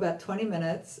I drove about 20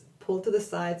 minutes, pulled to the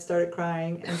side, started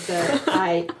crying, and said,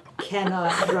 I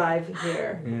cannot drive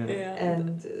here.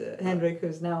 And Hendrik,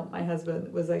 who's now my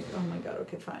husband, was like, oh my God,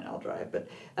 okay, fine, I'll drive. But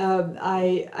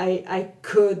I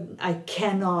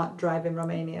cannot drive in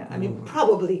Romania. I mean,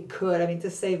 probably could, I mean,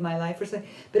 to save my life or something.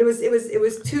 But it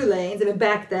was 2 lanes. I mean,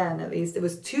 back then at least, it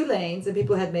was 2 lanes, and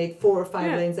people had made 4 or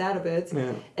 5 lanes out of it.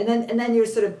 Yeah. And then you're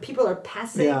sort of, people are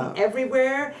passing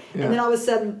everywhere, and then all of a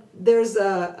sudden there's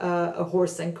a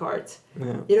horse and cart.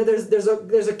 Yeah. You know,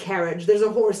 there's a carriage, there's a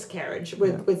horse carriage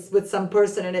with some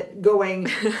person in it going,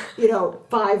 you know,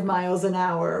 5 miles an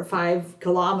hour, 5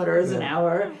 kilometers an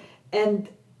hour, and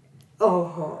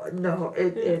oh no,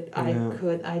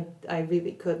 I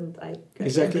really couldn't.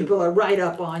 Exactly. People are right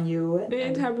up on you.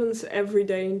 It happens every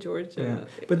day in Georgia.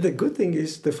 Yeah. But the good thing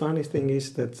is, the funny thing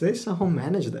is that they somehow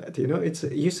manage that. You know,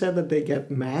 you said that they get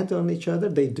mad on each other.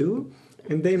 They do.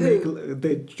 And they make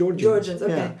the Georgians,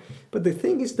 okay. Yeah. But the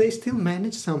thing is, they still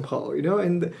manage somehow, you know,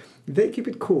 and they keep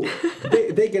it cool.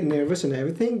 they get nervous and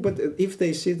everything, but if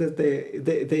they see that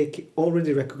they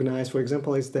already recognize, for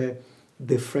example, it's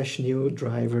the fresh new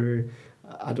driver.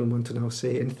 I don't want to now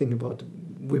say anything about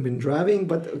women driving,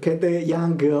 but okay, the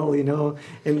young girl, you know,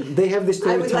 and they have this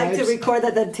stereotypes. I would like to record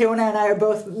that Tiona and I are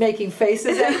both making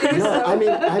faces at you. No, so. I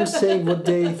mean, I'm saying what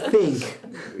they think.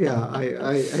 Yeah,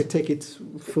 I take it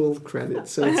full credit.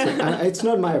 So it's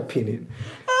not my opinion.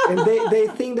 and they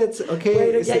think that's okay.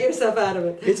 Way to get yourself out of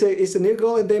it. It's a new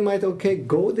girl, and they might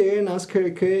go there and ask her,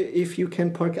 okay, if you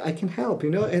can park, I can help,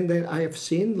 And then I have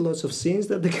seen lots of scenes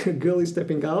that the girl is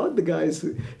stepping out, the guy is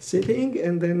sitting,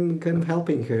 and then kind of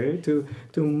helping her to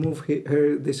move her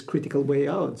this critical way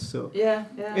out. So yeah.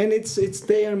 And it's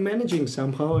they are managing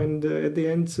somehow, and at the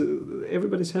end,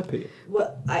 everybody's happy. Well,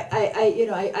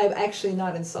 I'm actually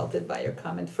not insulted by your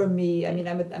comment. For me, I mean,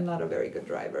 I'm not a very good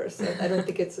driver, so I don't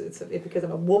think it's because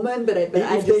I'm a woman. But if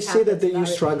I they just see that you not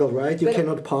struggle, right? You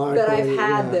cannot park. But I've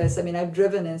had this. I mean, I've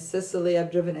driven in Sicily.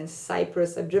 I've driven in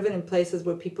Cyprus. I've driven in places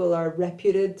where people are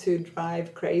reputed to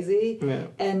drive crazy. Yeah.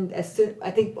 And as soon,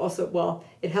 I think also, well,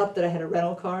 it helped that I had a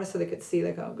rental car, so they could see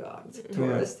like, oh God, it's a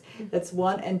tourist. Yeah. That's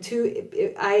one. And two,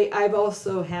 I've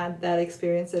also had that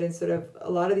experience that in sort of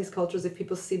a lot of these cultures, if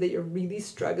people see that you're really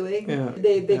struggling,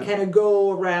 they kind of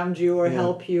go around you or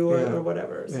help you or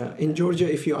whatever. So. Yeah. In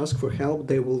Georgia, if you ask for help,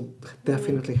 they will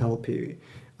definitely help you.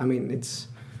 I mean,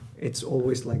 it's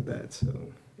always like that. So.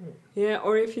 Yeah,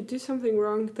 or if you do something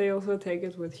wrong, they also take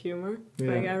it with humor.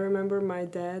 Yeah. Like I remember my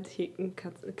dad, he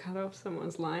cut off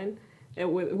someone's line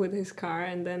with his car,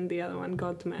 and then the other one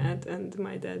got mad, and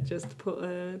my dad just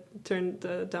turned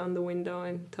down the window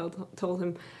and told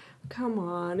him, "Come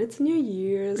on, it's New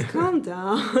Year's, calm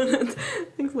down," and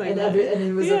things like that. And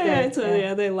it was okay. So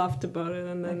they laughed about it,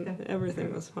 and then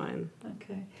everything was fine.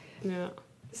 Okay. Yeah.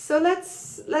 So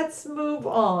let's move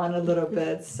on a little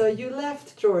bit. So you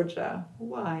left Georgia.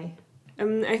 Why?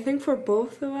 I think for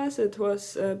both of us it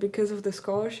was because of the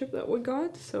scholarship that we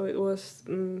got. So it was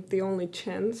the only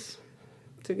chance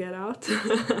to get out.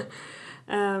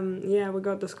 We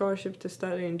got the scholarship to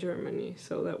study in Germany.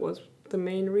 So that was the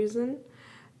main reason.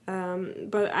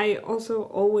 But I also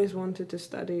always wanted to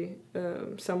study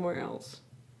somewhere else.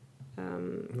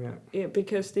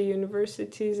 Because the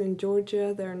universities in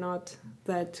Georgia, they're not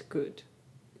that good.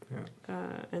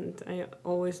 And I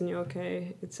always knew,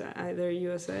 okay, it's either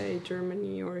USA,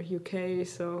 Germany, or UK.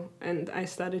 So, and I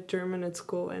studied German at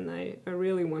school, and I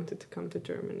really wanted to come to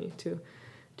Germany to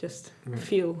just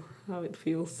feel how it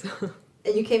feels.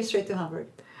 And you came straight to Hamburg?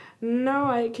 No,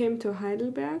 I came to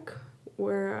Heidelberg,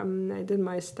 where I did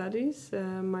my studies.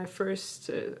 My first,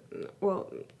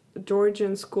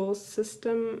 Georgian school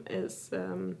system is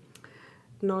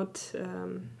not,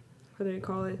 what do you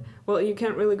call it? Well, you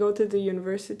can't really go to the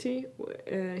university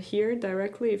here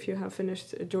directly. If you have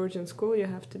finished a Georgian school, you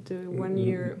have to do 1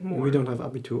 year more. We don't have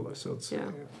Abitur, so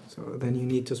so then you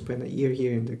need to spend a year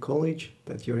here in the college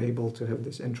that you're able to have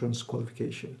this entrance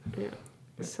qualification. Yeah.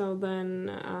 So then,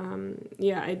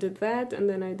 I did that, and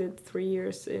then I did 3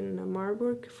 years in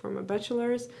Marburg for my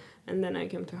bachelor's, and then I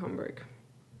came to Hamburg.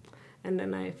 And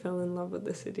then I fell in love with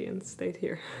the city and stayed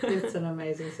here. It's an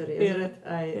amazing city, isn't it?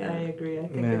 I agree.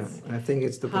 I think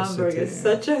it's the best Hamburg city.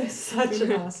 Is such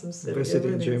an awesome city. The best city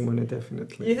in Germany,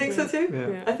 definitely. You think so too?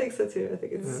 Yeah. I think so too. I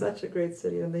think it's such a great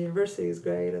city, and the university is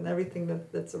great, and everything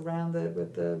that's around it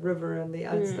with the river and the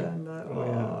Alster and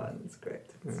and it's great.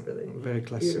 It's really very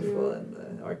classic. Beautiful, and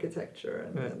the architecture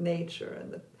and the nature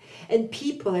and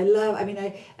people. I love. I mean,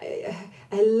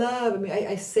 I love. I mean,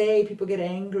 I say people get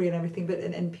angry and everything, but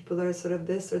and people are sort of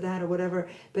this or that or whatever.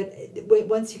 But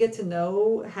once you get to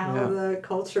know how the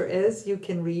culture is, you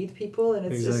can read people, and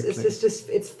it's just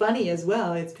it's funny as well.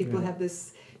 It's people have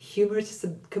this humor, it's just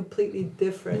a completely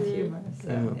different humor.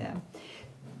 So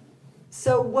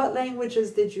So what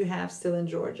languages did you have still in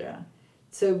Georgia?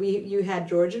 So you had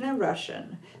Georgian and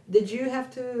Russian. Did you have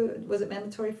to? Was it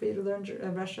mandatory for you to learn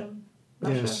Russian?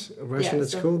 Russia? Yes, Russian at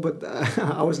school, but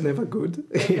I was never good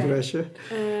in Russia.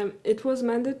 It was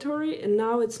mandatory, and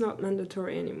now it's not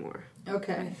mandatory anymore.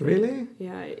 Okay. Really?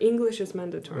 Yeah, English is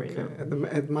mandatory now.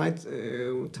 At my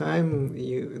time,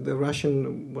 the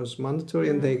Russian was mandatory,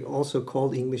 and they also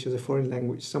called English as a foreign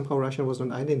language. Somehow Russian was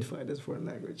not identified as foreign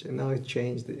language, and now it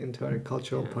changed the entire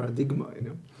cultural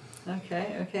paradigm,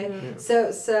 Okay. So,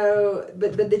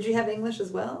 but did you have English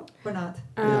as well, or not?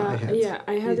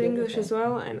 I had English as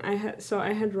well, and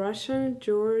I had Russian,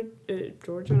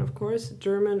 Georgian, of course,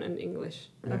 German, and English.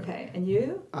 Okay, and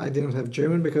you? I didn't have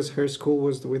German because her school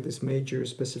was with this major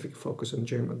specific focus on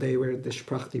German. They were the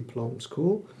Sprachdiplom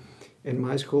school, and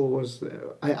my school was.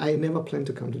 I never planned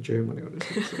to come to Germany,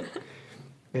 honestly. So.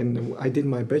 And I did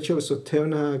my bachelor, so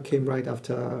Teona came right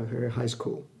after her high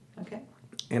school. Okay.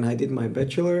 And I did my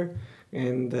bachelor,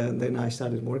 and then I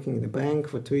started working in the bank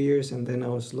for 2 years, and then I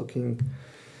was looking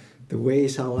the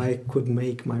ways how I could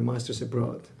make my master's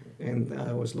abroad. And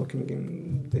I was looking in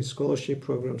the scholarship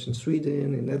programs in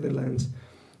Sweden, in Netherlands,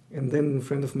 and then a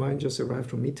friend of mine just arrived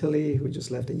from Italy, who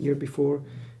just left a year before,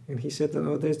 and he said,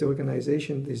 there's the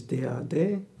organization, this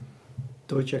DAAD,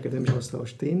 Deutsche Akademische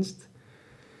Austauschdienst,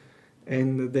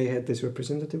 And they had this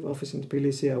representative office in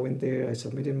Tbilisi. I went there, I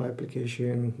submitted my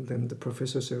application, then the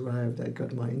professors arrived, I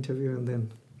got my interview, and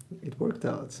then it worked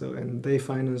out. So, and they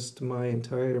financed my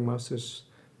entire master's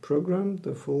program,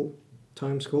 the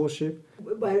full-time scholarship.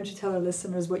 Why don't you tell our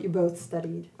listeners what you both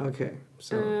studied? Okay,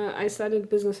 so I studied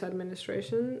business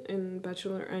administration in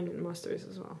bachelor and in master's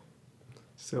as well.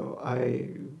 so I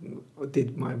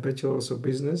did my bachelor's of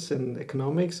business and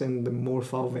economics and the more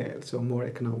VWL, so more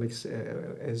economics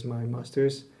as my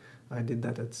master's. I did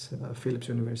that at Philips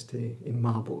University in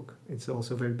Marburg. It's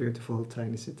also a very beautiful,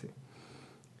 tiny city.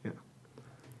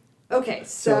 Okay,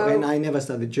 So, and I never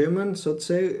studied German, so to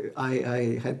say.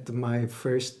 I had my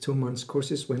first 2 months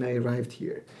courses when I arrived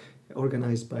here,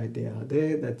 organized by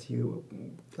DAAD, that you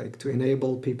like to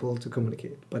enable people to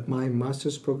communicate. But my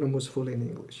master's program was fully in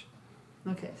English.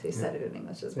 Okay, so you studied in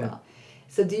English as Yeah. well.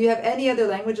 So do you have any other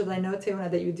language? I know, Teona,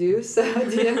 that you do. So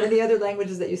do you have any other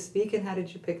languages that you speak, and how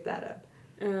did you pick that up?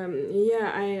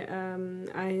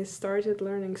 I started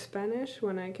learning Spanish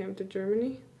when I came to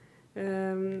Germany.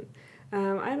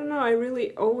 I don't know, I really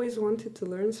always wanted to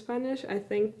learn Spanish, I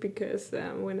think because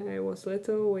when I was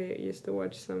little we used to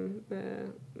watch some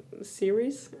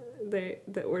series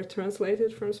that were translated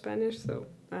from Spanish, so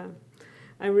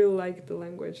I really liked the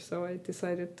language, so I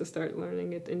decided to start learning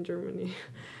it in Germany.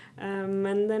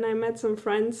 And then I met some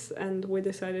friends and we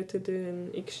decided to do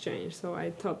an exchange, so I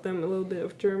taught them a little bit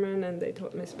of German and they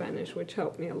taught me Spanish, which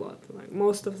helped me a lot. Like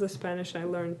most of the Spanish I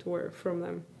learned were from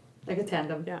them. Like a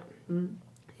tandem? Yeah. Mm.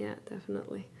 Yeah,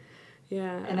 definitely.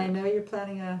 Yeah. And I know you're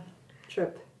planning a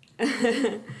trip.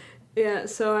 Yeah,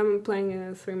 so I'm planning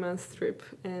a 3-month trip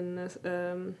in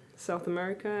South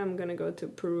America. I'm gonna go to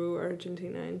Peru,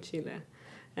 Argentina, and Chile.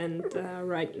 And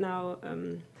right now,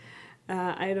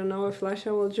 I don't know if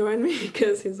Lasha will join me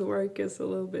because his work is a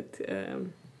little bit,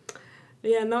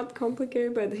 not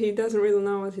complicated, but he doesn't really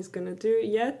know what he's gonna do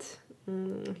yet.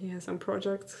 He has some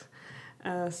projects.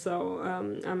 So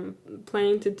I'm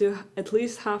planning to do at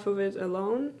least half of it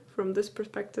alone. From this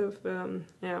perspective,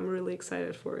 I'm really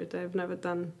excited for it. I've never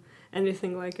done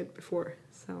anything like it before,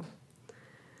 so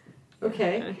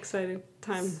Okay. excited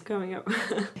time coming up.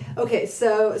 Okay,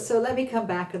 so let me come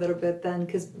back a little bit then,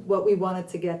 because what we wanted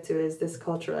to get to is this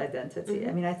cultural identity. Mhm.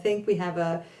 I mean, I think we have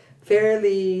a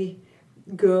fairly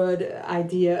good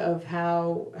idea of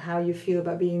how you feel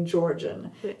about being Georgian.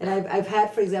 Yeah. And I've had,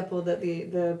 for example,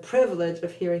 the privilege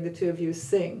of hearing the two of you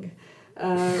sing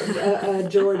a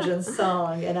Georgian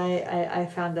song, and I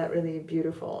found that really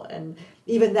beautiful. And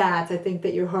even that, I think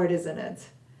that your heart is in it.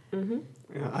 Mm-hmm.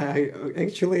 I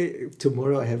actually,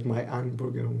 tomorrow I have my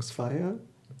Einbürgerungsfeier.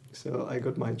 So I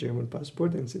got my German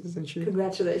passport and citizenship.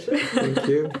 Congratulations. Thank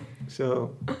you. So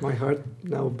my heart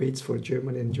now beats for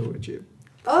Germany and Georgia.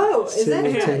 Oh, is that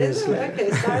right? Simultaneously. Okay,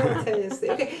 simultaneously.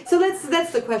 Okay, so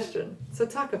that's the question. So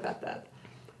talk about that.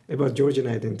 About Georgian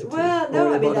identity. Well, no,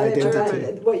 or I mean, about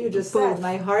identity. what you just Both. said.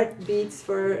 My heart beats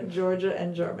for Georgia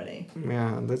and Germany.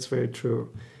 Yeah, that's very true.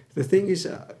 The thing is,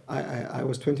 I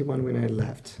was 21 when I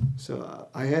left, so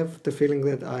I have the feeling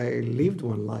that I lived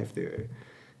one life there,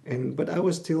 but I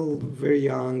was still very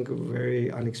young,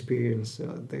 very unexperienced.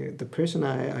 The person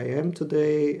I am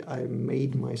today, I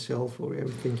made myself or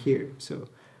everything here. So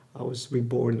I was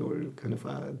reborn, or kind of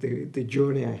the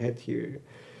journey I had here.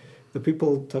 The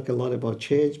people talk a lot about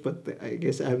change, but I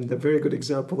guess I'm the very good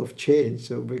example of change.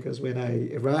 So because when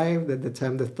I arrived at the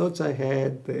time, the thoughts I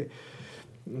had,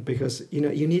 because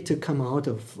you need to come out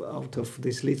of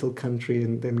this little country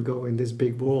and then go in this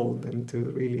big world and to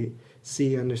really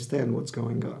understand what's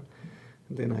going on.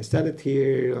 And then I started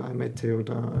here. I met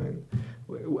Teona, and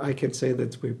I can say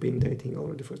that we've been dating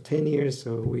already for 10 years.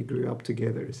 So we grew up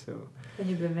together. So And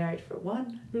you've been married for one,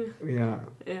 yeah.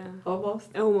 Yeah. almost.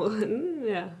 Almost.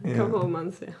 Yeah. A Yeah. couple of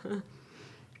months. Yeah.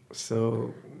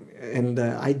 So, and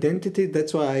identity,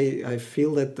 that's why I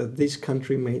feel that this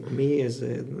country made me as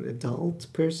an adult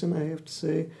person, I have to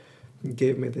say,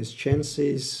 gave me these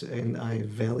chances, and I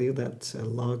value that a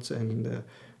lot, and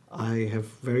I have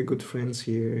very good friends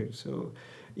here. So,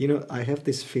 I have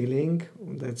this feeling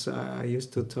that I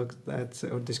used to talk that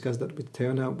or discuss that with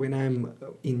Teona when I'm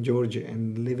in Georgia and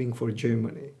living for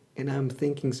Germany, and I'm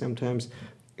thinking sometimes,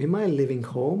 am I living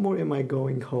home or am I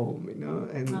going home?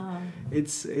 And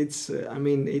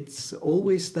it's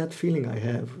always that feeling I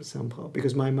have somehow,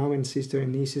 because my mom and sister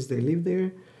and nieces, they live there,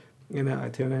 and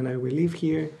Teona and I, we live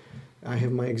here. I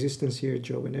have my existence here,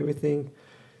 job and everything,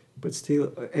 but still,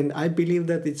 and I believe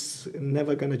that it's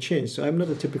never gonna change. So I'm not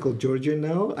a typical Georgian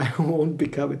now. I won't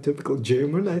become a typical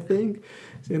German, I think,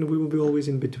 and we will be always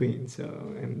in between. So,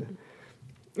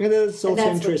 And that's also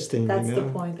that's interesting. That's you know?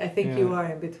 the point. I think Yeah. you are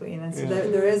in between, and so Yeah.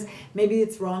 there is, maybe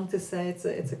it's wrong to say it's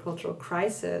a cultural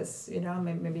crisis. You know,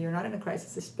 maybe you're not in a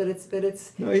crisis, but it's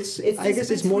No, it's I just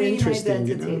guess it's more between interesting.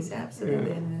 identities, You know?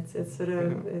 absolutely, Yeah. and it's sort of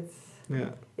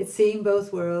Yeah. it's seeing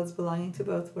both worlds, belonging to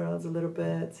both worlds a little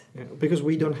bit. Yeah, because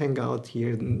we don't hang out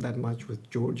here that much with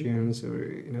Georgians, or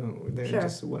you know, they're Sure.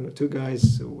 just one or two guys,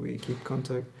 so we keep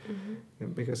contact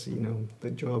because you know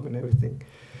the job and everything.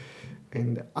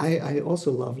 And I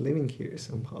also love living here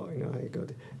somehow. You know, I got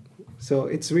so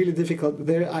it's really difficult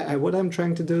there. What I'm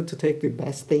trying to do to take the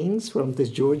best things from this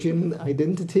Georgian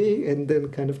identity and then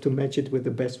kind of to match it with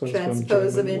the best ones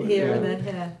Transpose from German. them in here, yeah. and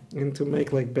then And to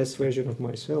make like best version of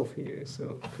myself here. So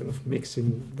kind of mixing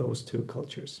those two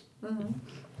cultures.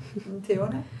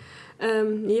 Tiona?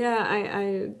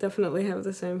 I definitely have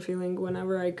the same feeling.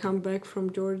 Whenever I come back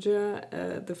from Georgia,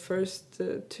 the first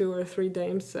 2 or 3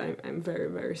 days, I'm very,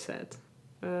 very sad.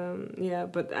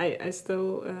 But I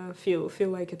still feel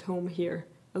like at home here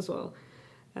as well.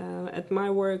 At my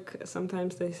work,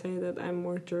 sometimes they say that I'm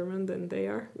more German than they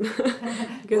are.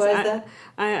 Because Why is that?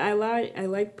 I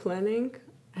like planning.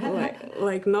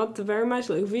 like not very much,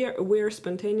 like we're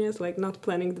spontaneous, like not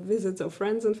planning the visits of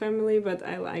friends and family, but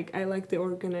I like the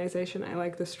organization, I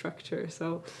like the structure.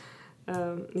 So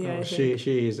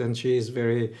she is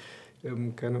very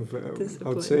kind of I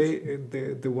would say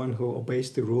the one who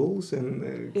obeys the rules,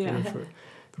 and kind of,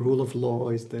 the rule of law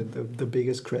is the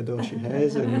biggest credo she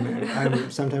has, and I'm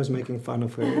sometimes making fun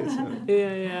of her. So.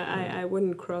 I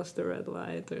wouldn't cross the red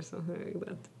light or something like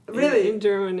that. Really? In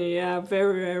Germany,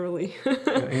 very rarely.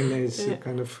 And there's a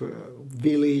kind of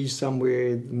village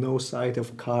somewhere, no sight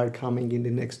of car coming in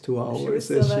the next 2 hours. You would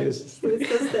still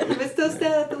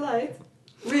stand at the light?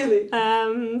 Really?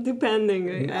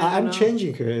 Depending. I'm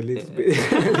changing her a little bit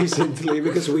recently,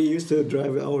 because we used to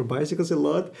drive our bicycles a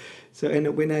lot. So,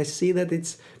 and when I see that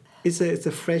it's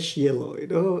a fresh yellow, you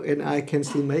know, and I can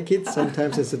still make it.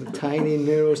 Sometimes it's a tiny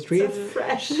narrow street. It's a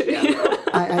fresh yellow.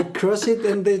 I cross it,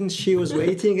 and then she was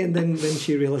waiting, and then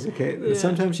she realized, okay,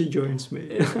 sometimes she joins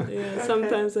me.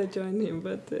 Sometimes I join him,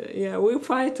 but we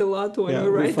fight a lot when we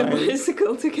ride the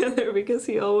bicycle together, because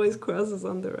he always crosses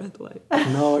on the red light.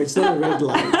 No, it's not a red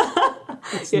light.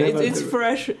 It's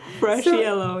fresh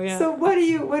yellow. Yeah. So what do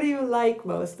you like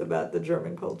most about the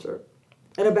German culture,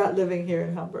 and about living here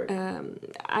in Hamburg?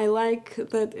 I like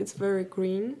that it's very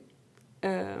green.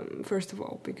 First of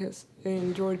all, because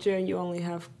in Georgia you only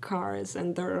have cars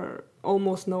and there are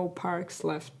almost no parks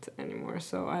left anymore.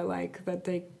 So I like that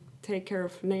they take care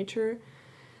of nature,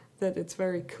 that it's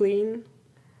very clean.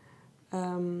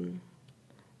 I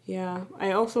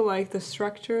also like the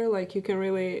structure. Like you can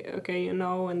really,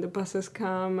 when the buses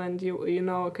come, and you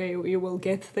know, you will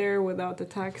get there without a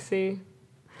taxi.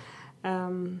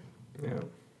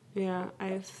 Yeah,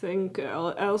 I think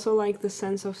I also like the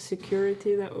sense of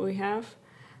security that we have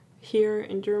here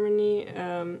in Germany.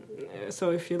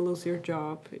 So if you lose your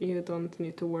job, you don't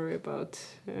need to worry about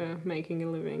making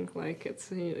a living. Like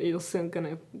you're still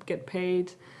gonna get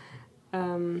paid.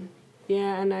 And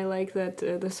I like that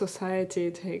the society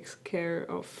takes care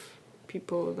of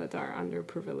people that are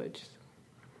underprivileged.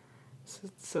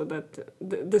 So that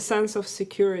the sense of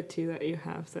security that you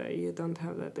have, that you don't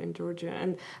have that in Georgia.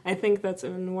 And I think that's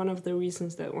one of the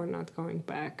reasons that we're not going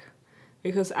back.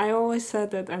 Because I always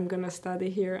said that I'm going to study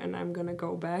here and I'm going to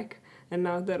go back. And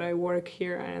now that I work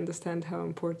here, I understand how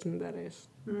important that is.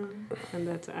 And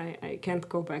that I can't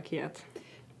go back yet.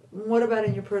 What about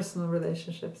in your personal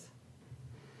relationships?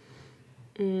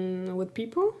 With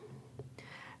people?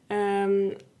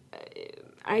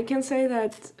 I can say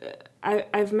that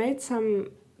I've made some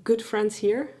good friends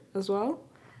here as well.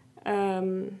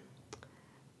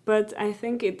 But I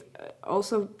think it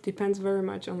also depends very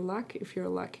much on luck, if you're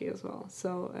lucky as well.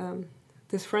 So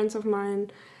these friends of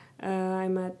mine I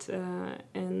met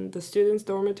in the students'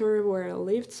 dormitory where I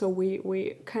lived. So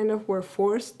we kind of were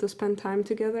forced to spend time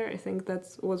together. I think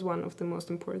that was one of the most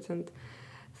important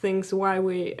things why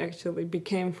we actually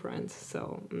became friends.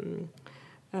 So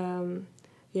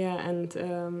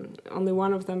only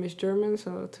one of them is German,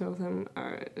 so 2 of them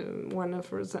are, one of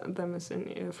them is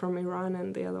from Iran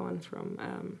and the other one from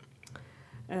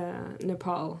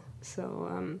Nepal. So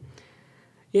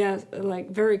like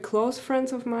very close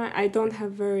friends of mine. I don't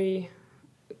have very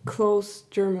close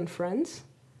German friends,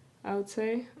 I would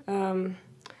say.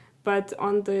 But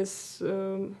on this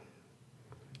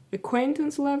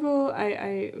acquaintance level,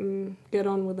 I get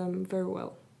on with them very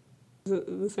well. Is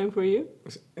it the same for you?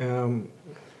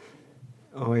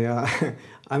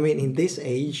 I mean, in this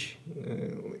age,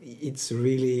 it's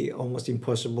really almost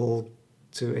impossible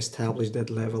to establish that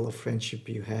level of friendship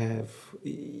you have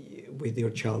with your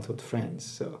childhood friends.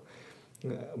 So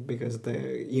because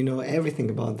you know everything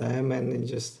about them, and it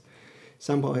just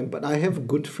somehow. But I have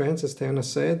good friends, as Teona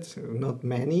said, not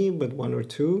many, but one or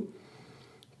two.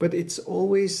 But it's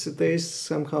always, there's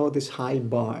somehow this high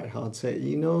bar, how to say,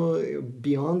 you know,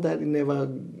 beyond that,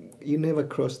 you never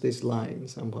cross this line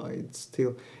somehow. It's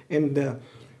still, and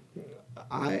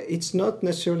it's not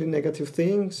necessarily a negative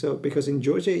thing. So, because in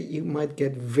Georgia, you might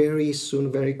get very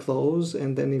soon very close,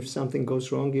 and then if something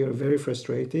goes wrong, you're very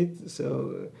frustrated.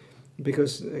 So,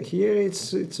 because here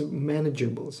it's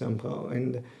manageable somehow,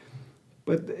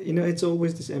 but you know, it's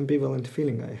always this ambivalent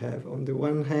feeling I have. On the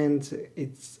one hand,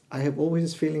 I have always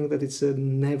this feeling that it's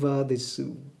never this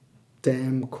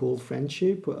damn cool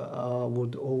friendship I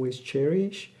would always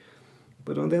cherish.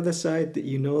 But on the other side,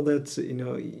 you know that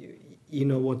you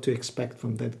know what to expect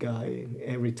from that guy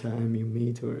every time you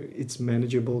meet, or it's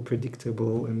manageable,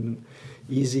 predictable, and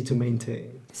easy to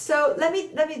maintain. So let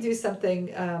me do something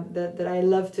that I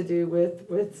love to do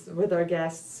with our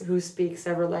guests who speak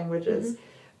several languages.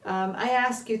 I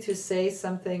ask you to say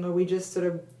something, or we just sort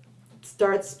of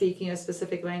start speaking a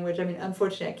specific language. I mean,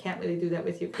 unfortunately, I can't really do that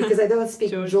with you because I don't speak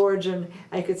Georgian.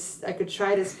 I could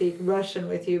try to speak Russian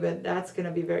with you, but that's going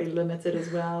to be very limited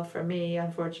as well for me,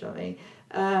 unfortunately.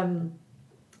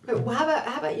 But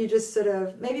how about you just sort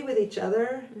of maybe with each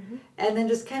other, and then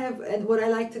just kind of, and what I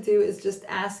like to do is just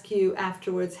ask you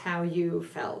afterwards how you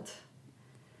felt.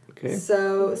 Okay.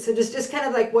 So just kind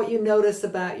of like what you notice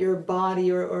about your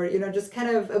body, or you know, just kind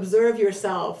of observe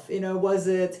yourself. You know,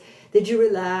 did you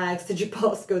relax? Did your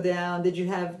pulse go down? Did you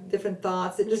have different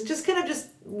thoughts? And just kind of just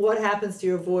what happens to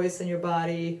your voice and your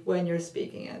body when you're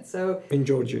speaking it. So in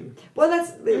Georgian. Well,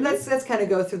 let's kind of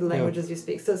go through the languages you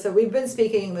speak. So we've been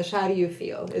speaking English. How do you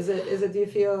feel? Is it do you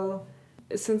feel?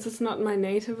 Since it's not my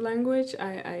native language,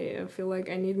 I feel like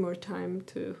I need more time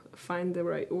to find the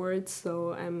right words,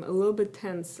 so I'm a little bit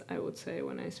tense, I would say,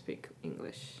 when I speak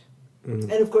English.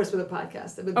 And of course, with a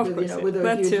podcast, with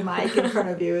a huge mic in front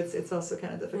of you, it's also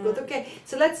kind of difficult. Yeah. Okay,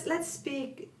 so let's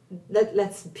speak.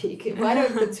 Let's speak. Why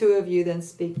don't the two of you then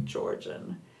speak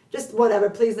Georgian? Just whatever,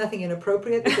 please, nothing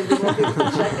inappropriate because we won't be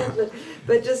able to check it.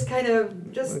 But just kind of,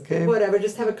 whatever,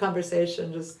 just have a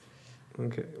conversation. Just.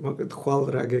 Okay.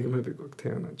 Ხვალ რა გეგმები გვაქვს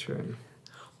თეონა ჩვენ?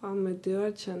 ხვალ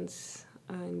მედია ჩანს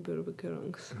ein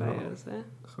Bürgerungsfeierზე.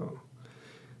 ხო.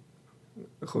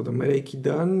 ხო და მე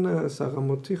იქიდან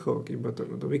საღამოთი ხო კი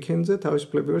ბატონო და ვიკენდზე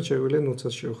თავისუფლებრივად შეგვიძლია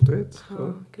ნუცას შევხვდეთ,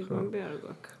 ხო? გეგმები არ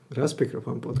გვაქვს. რას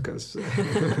ფიქრობ ამ პოდკასტზე?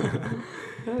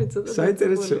 აი ცოტა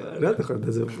საინტერესო რა ხარ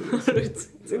დაძაბული?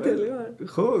 წითელი ვარ.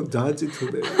 ხო,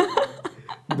 დააწითულე.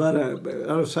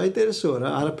 მაგრამ საინტერესოა რა,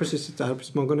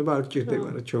 არაფერს მოგონება არ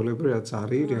გჭირდება რა, ჩვეულებრივ რაც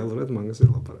არის, რეალურად მაგაზე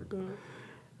ლაპარაკ.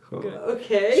 ხო.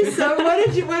 Okay, so what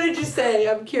did you say?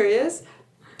 I'm curious.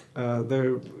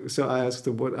 So I asked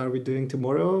her, what are we doing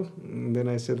tomorrow? And then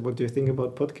I said, what do you think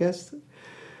about podcast?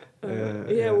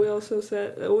 We also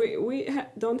said we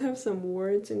don't have some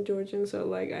words in Georgian, so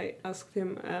like I asked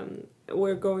him,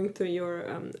 we're going to your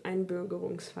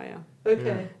Einbürgerungsfeier.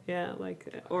 Okay. Yeah, like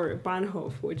or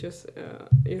Bahnhof, which is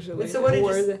usually. So what did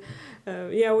word.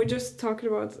 We just talked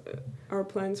about our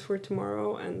plans for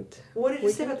tomorrow and. What did you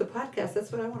say about the podcast?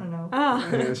 That's what I want to know.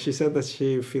 She said that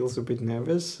she feels a bit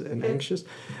nervous and anxious.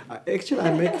 Actually,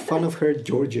 I make fun of her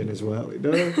Georgian as well, you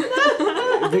know,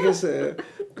 because.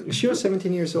 She was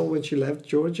 17 years old when she left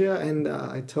Georgia, and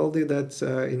I told you that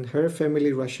in her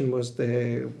family, Russian was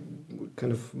the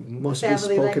kind of mostly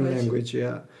spoken language.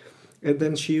 Yeah. And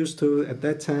then she used to, at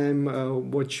that time,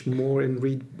 watch more and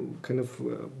read kind of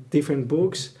different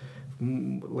books.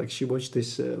 Like she watched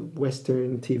this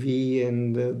Western TV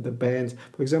and the bands.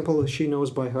 For example, she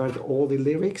knows by heart all the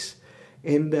lyrics.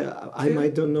 And I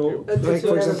might don't know, like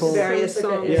for example, various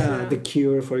songs. Yeah, The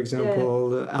Cure, for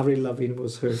example. Avril Lavigne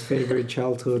was her favorite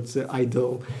childhood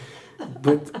idol.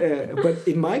 But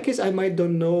in my case, I might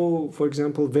don't know, for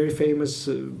example, very famous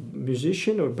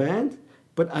musician or band.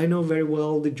 But I know very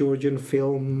well the Georgian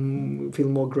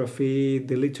filmography,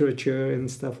 the literature, and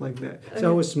stuff like that.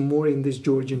 So I was more in this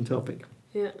Georgian topic.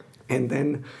 Yeah. And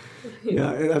then,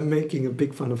 I'm making a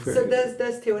big fun of her. So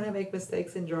does Teona make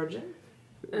mistakes in Georgian?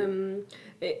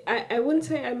 I wouldn't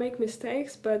say I make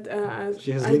mistakes, but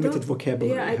she has limited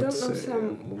vocabulary. Yeah, I don't know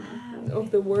some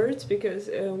of the words because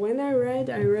when I read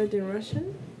in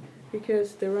Russian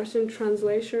because the Russian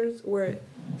translations were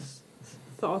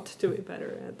thought to be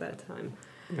better at that time.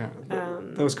 Yeah,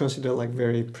 that was considered like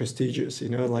very prestigious,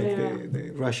 like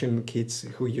the Russian kids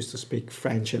who used to speak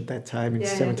French at that time in the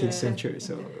 17th century.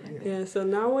 So so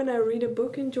now when I read a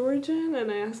book in Georgian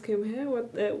and I ask him, hey,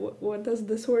 what does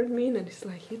this word mean? And he's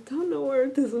like, you don't know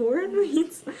what this word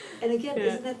means. And again,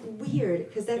 isn't that weird?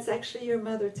 Because that's actually your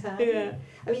mother tongue. Yeah.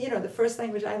 I mean, the first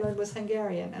language I learned was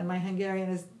Hungarian, and my Hungarian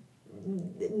is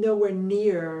nowhere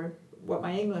near what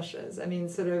my English is. I mean,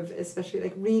 sort of, especially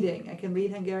like reading. I can read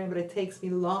Hungarian, but it takes me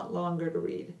a lot longer to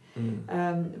read.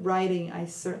 Writing, I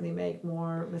certainly make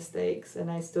more mistakes, and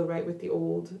I still write with the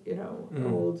old,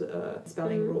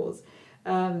 spelling rules,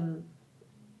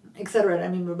 etc. I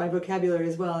mean, with my vocabulary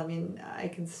as well. I mean, I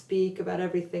can speak about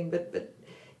everything, but it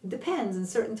depends. In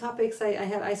certain topics,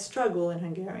 I struggle in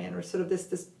Hungarian, or sort of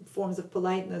this forms of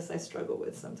politeness I struggle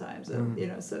with sometimes.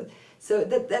 So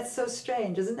that's so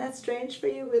strange. Isn't that strange for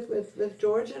you with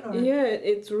Georgian? Or? Yeah,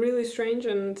 it's really strange.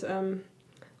 And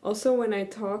also when I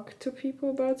talk to people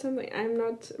about something, I'm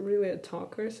not really a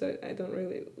talker, so I don't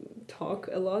really talk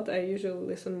a lot. I usually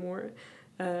listen more.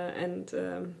 And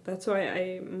that's why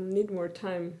I need more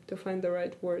time to find the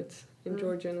right words in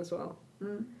Georgian as well.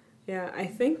 Yeah, I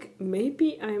think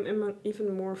maybe I'm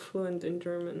even more fluent in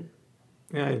German.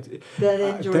 Yeah,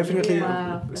 definitely.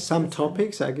 Some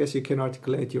topics, I guess you can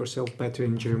articulate yourself better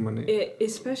in German.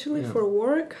 Especially for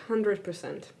work,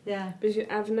 100%. Yeah. Because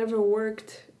I've never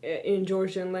worked in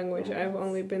Georgian language. I've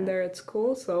only been there at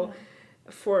school. So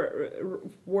for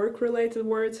work-related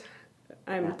words,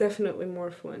 I'm definitely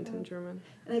more fluent in German.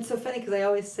 And it's so funny because I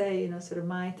always say, sort of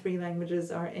my three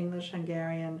languages are English,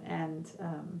 Hungarian, and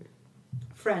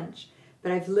French.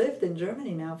 But I've lived in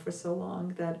Germany now for so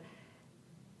long that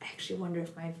I actually wonder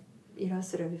if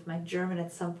if my German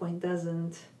at some point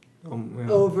doesn't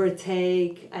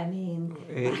overtake. I mean,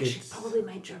 actually, probably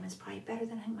my German is probably better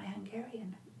than my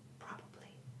Hungarian.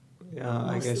 Probably. Yeah, most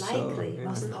I guess likely.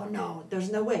 so. Yeah. No,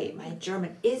 there's no way. My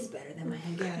German is better than my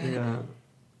Hungarian. Yeah.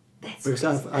 That's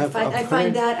because I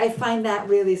find that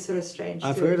really sort of strange.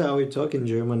 I've heard how we talk in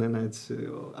German, and it's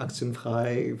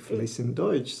akzentfrei, fließend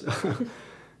Deutsch. So.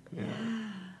 Yeah.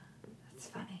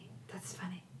 That's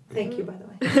funny. Thank you, by the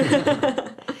way.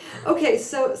 Okay,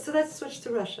 so let's switch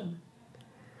to Russian.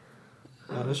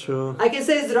 Хорошо. I can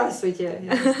say здравствуйте.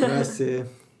 Здравствуйте.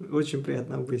 Очень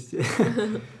приятно быть.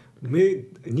 Мы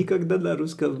никогда на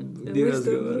русском не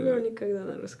разговаривали. Никогда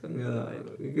на русском не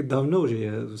разговаривали. Давно уже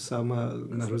я сама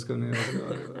на русском не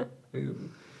разговаривала.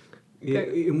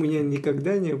 И у меня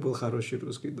никогда не был хороший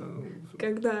русский. Да.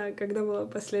 Когда был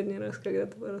последний раз, когда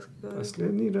ты по-русски говорил?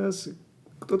 Последний раз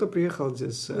кто-то приехал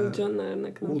здесь. Улджон,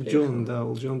 наверное, к нам приехал.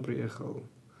 Улджон приехал.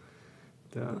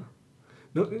 Да.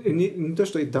 Ну, не то,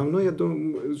 что давно, я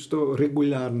думаю, что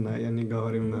регулярно я не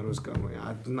говорил на русском.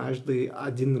 Однажды,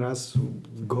 один раз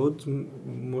в год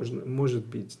может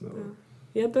быть. Но... Да.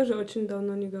 Я тоже очень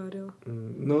давно не говорила.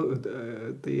 Но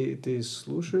ты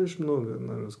слушаешь много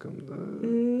на русском, да?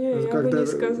 Не, я бы не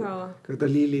сказала. Когда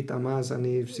Лили и Тамаз,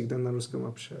 они всегда на русском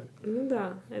общаются. Ну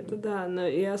да, это да. Но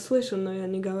я слышу, но я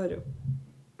не говорю.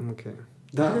 Okay.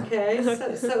 Да.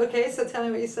 Okay, so tell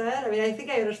me what you said. I mean, I think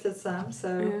I understood some, so...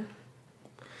 Yeah.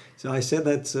 So I said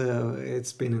that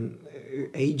it's been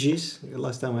ages,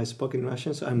 last time I spoke in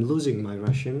Russian, so I'm losing my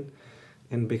Russian.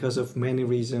 And because of many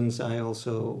reasons, I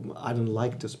don't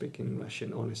like to speak in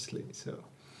Russian, honestly. So,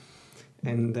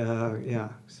 and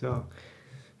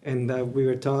we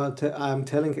were I'm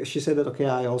telling, she said that, okay,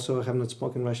 I also have not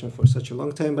spoken Russian for such a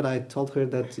long time, but I told her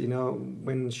that,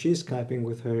 when she's Skyping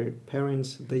with her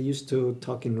parents, they used to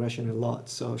talk in Russian a lot.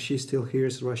 So she still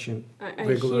hears Russian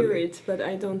regularly. I hear it, but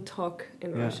I don't talk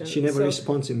in Russian. She never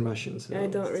responds in Russian. So. I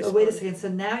don't respond. So wait a second, so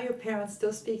now your parents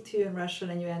still speak to you in Russian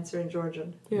and you answer in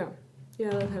Georgian? Yeah.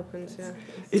 Yeah, that happens. Yeah,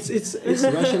 it's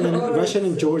Russian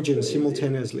and Georgian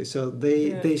simultaneously. So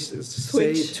they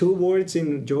say two words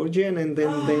in Georgian and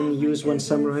then use one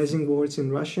summarizing words in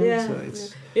Russian. Yeah. So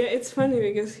it's it's funny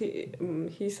because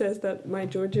he says that my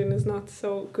Georgian is not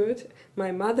so good.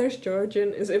 My mother's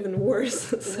Georgian is even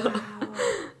worse. So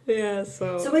wow.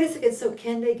 So wait a second. So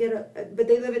can they but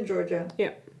they live in Georgia.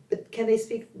 Yeah. But can they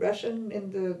speak Russian in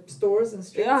the stores and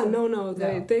streets? Yeah, no.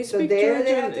 They speak Georgian.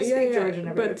 They have to speak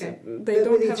Georgian, but okay. They but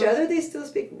don't with have each other. They still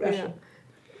speak Russian.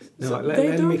 Yeah. So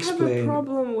they don't have a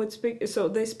problem with So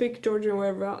they speak Georgian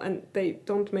very well, and they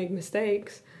don't make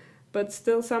mistakes. But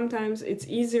still, sometimes it's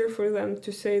easier for them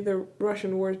to say the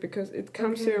Russian words because it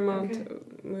comes to your mind.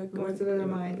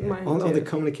 On the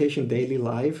communication daily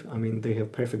life, I mean, they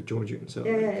have perfect Georgian, so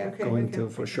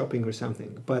for shopping or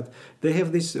something. But they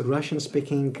have this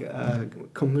Russian-speaking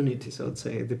community, so let's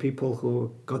say, the people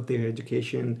who got their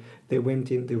education, they went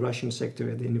in the Russian sector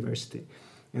at the university.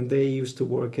 and they used to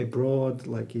work abroad,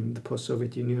 like in the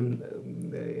post-Soviet Union,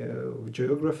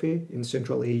 geography in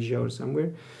Central Asia or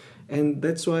somewhere, and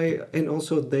that's why. And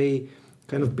also they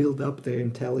kind of build up their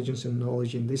intelligence and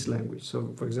knowledge in this language.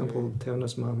 So, for example,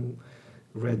 Teona's mom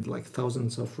read like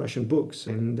thousands of Russian books,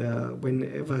 and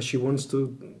whenever she wants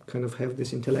to kind of have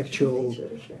this intellectual.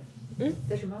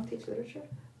 Does your mom teach literature?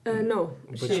 No.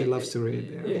 But she loves to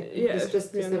read. Yeah.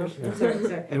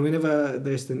 Sorry. And whenever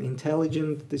there's an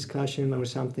intelligent discussion or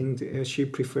something, she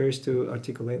prefers to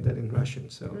articulate that in Russian.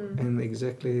 So, and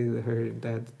exactly her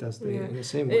dad does in the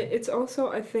same way. It's also,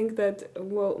 I think that,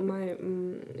 well, my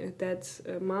dad's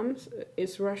mom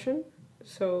is Russian,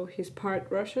 so he's part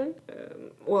Russian.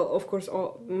 Well, of course,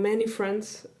 many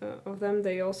friends of them,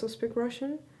 they also speak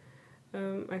Russian.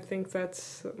 I think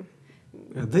that's...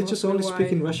 they just only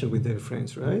speak in Russian with their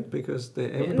friends, right? Because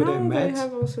everybody I met. They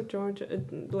have also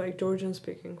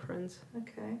Georgian-speaking friends.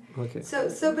 Okay.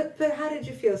 So, but how did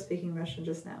you feel speaking Russian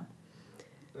just now?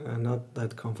 Not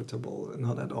that comfortable,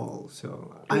 not at all.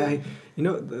 So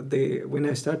when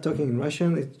I start talking in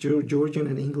Russian, it's Georgian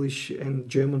and English and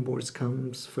German words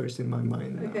comes first in my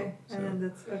mind. Okay, so, and then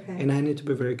that's okay. And I need to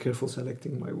be very careful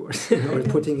selecting my words or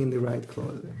putting in the right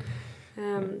clause.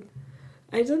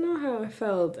 I don't know how I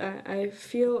felt. I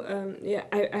feel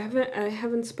I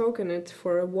haven't spoken it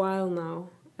for a while now,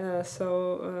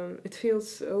 so it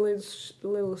feels a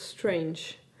little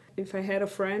strange. If I had a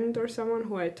friend or someone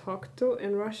who I talked to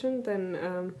in Russian, then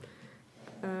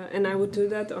and I would do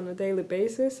that on a daily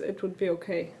basis, it would be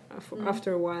okay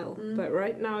after a while. But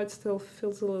right now it still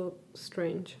feels a little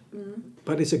strange.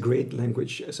 But it's a great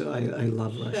language, so I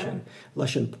love Russian.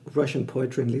 Russian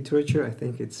poetry and literature, I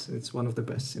think it's one of the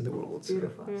best in the world.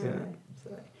 Beautiful. So, yeah.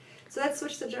 So let's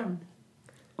switch to German.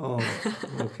 Oh,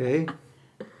 okay.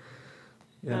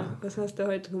 Ja. Was hast du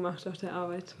heute gemacht auf der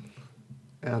Arbeit?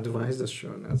 Ja, du weißt das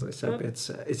schon. Also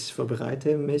ich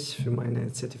vorbereite mich für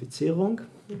meine Zertifizierung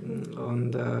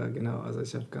und genau, also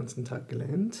ich habe den ganzen Tag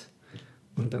gelernt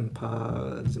und dann ein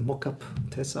paar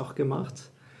Mock-up-Tests auch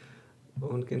gemacht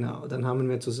und genau, dann haben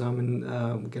wir zusammen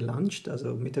geluncht,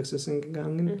 also Mittagessen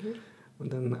gegangen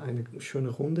und dann eine schöne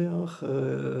Runde auch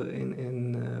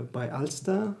bei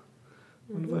Alster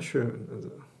und war schön.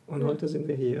 Also. Und heute sind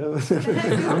wir hier und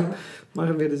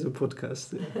machen wir diesen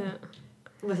Podcast. Ja.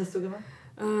 Was hast du gemacht?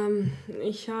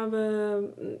 Ich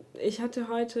hatte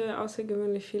heute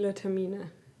außergewöhnlich viele Termine.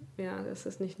 Ja, das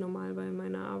ist nicht normal bei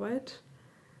meiner Arbeit.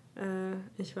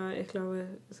 Ich glaube,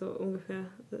 so ungefähr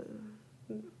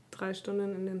 3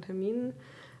 Stunden in den Terminen.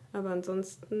 Aber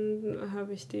ansonsten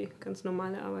habe ich die ganz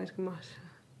normale Arbeit gemacht,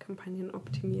 Kampagnen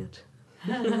optimiert.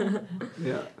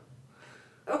 Ja.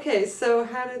 Okay, so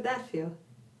how did that feel?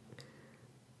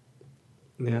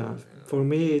 Yeah, for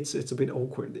me it's a bit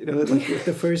awkward, like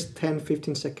the first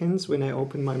 10-15 seconds when I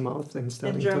open my mouth and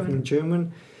start talking in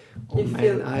German,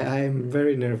 I am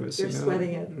very nervous. You're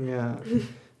sweating it. Yeah,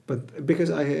 but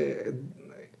because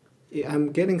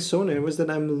I'm getting so nervous that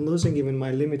I'm losing even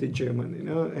my limited German,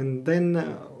 and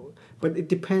then but it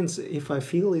depends. If I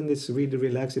feel in this really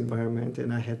relaxed environment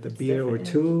and I had a beer or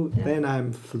two, then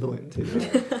I'm fluent,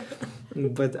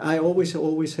 But I always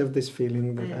have this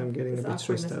feeling that I'm getting a bit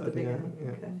stressed out. Okay.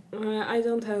 I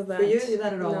don't have that. For you,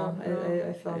 not at all. No.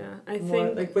 I felt I more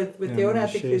think like with Teona, I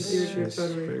think you're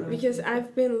totally because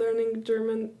I've been learning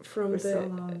German from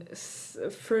the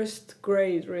first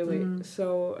grade, really.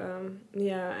 So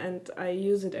and I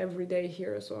use it every day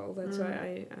here as well. That's why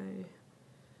I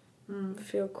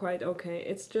feel quite okay.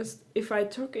 It's just if I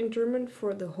talk in German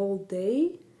for the whole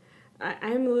day,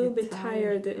 I'm a little bit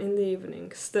tired in the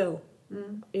evening still.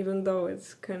 Even though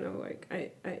it's kind of like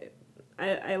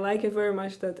I like it very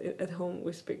much that at home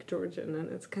we speak Georgian and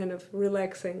it's kind of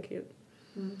relaxing. You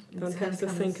don't have to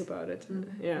think about it.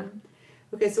 Yeah.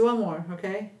 Okay, so one more,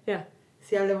 okay? Yeah.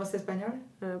 Si hablemos español.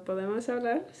 ¿Podemos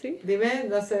hablar? Sí. Dime,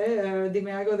 no sé,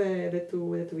 dime algo de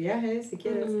tu viaje, si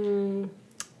quieres.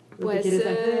 Pues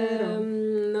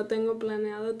no tengo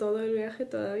planeado todo el viaje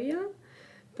todavía,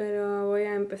 pero voy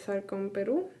a empezar con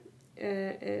Perú.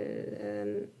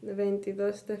 El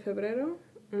 22 de febrero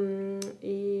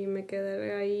y me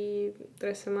quedaré ahí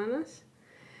 3 semanas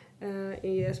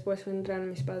y después vendrán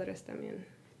mis padres también.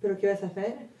 ¿Pero qué vas a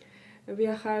hacer?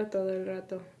 Viajar todo el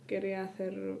rato. Quería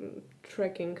hacer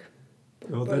trekking.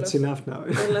 Oh, that's enough now.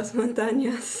 Por las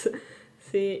montañas,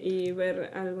 sí, y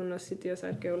ver algunos sitios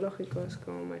arqueológicos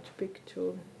como Machu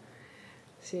Picchu.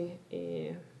 Sí,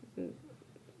 y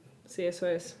sí, eso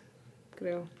es,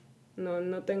 creo.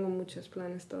 No tengo muchos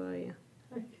planes todavía.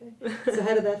 Okay. So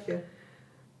how did that feel?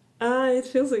 It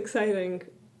feels exciting.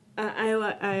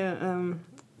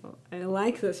 I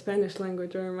like the Spanish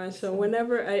language very much. So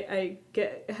whenever I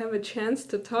have a chance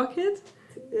to talk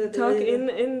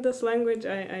in this language,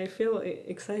 I feel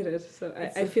excited. So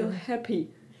I feel happy.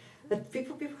 But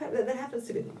people that happens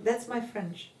to me. That's my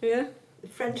French. Yeah.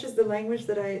 French is the language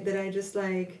that I just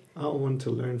like. I want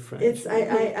to learn French. It's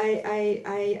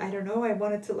I don't know. I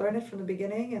wanted to learn it from the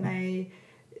beginning, and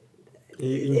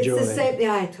You enjoy it's the it. same.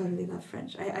 Yeah, I totally love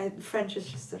French. French is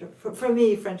just sort of for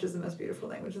me. French is the most beautiful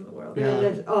language in the world.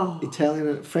 Yeah.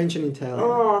 Italian, French and Italian.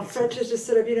 Oh, French is just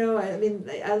sort of, I mean,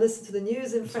 I listen to the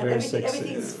news in French. very sexy.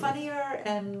 Everything's funnier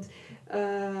and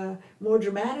more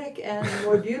dramatic and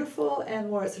more beautiful and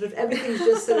more sort of everything's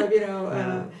just sort of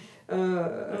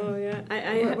oh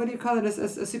yeah, what do you call it?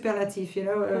 A superlative,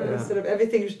 sort of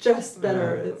everything's just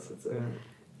better.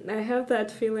 I have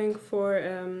that feeling for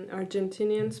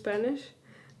Argentinian Spanish.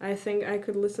 I think I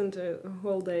could listen to it a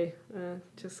whole day.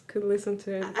 Just could listen to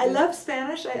it. I love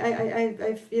Spanish.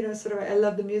 I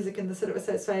love the music and the sort of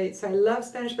so I love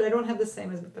Spanish, but I don't have the same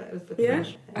as with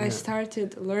French. I started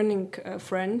learning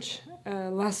French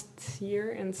last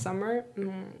year in summer.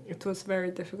 It was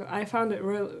very difficult. I found it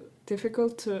real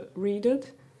difficult to read it.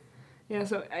 Yeah,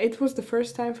 so it was the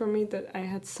first time for me that I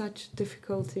had such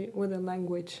difficulty with a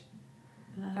language.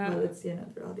 Well, it's there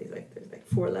are all these there's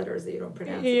 4 letters that you don't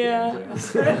pronounce. Yeah. At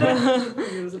the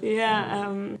end,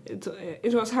 Yeah.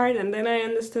 It was hard, and then I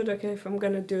understood. Okay, if I'm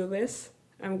gonna do this,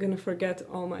 I'm gonna forget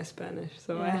all my Spanish.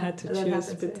 So I had to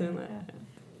choose between.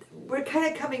 We're kind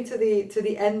of coming to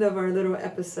the end of our little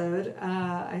episode.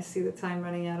 I see the time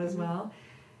running out as well.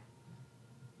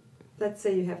 Let's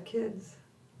say you have kids.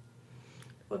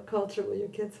 What culture will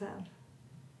your kids have?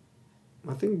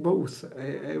 I think both.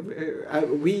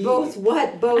 We both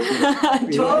what? Both.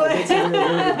 That's a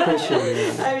very good question.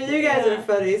 Yeah. I mean, you guys are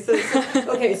funny.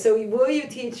 So will you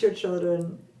teach your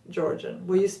children Georgian?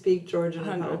 Will you speak Georgian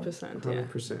at home? 100%.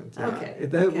 100%. Yeah. Okay.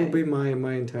 That will be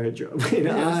my entire job.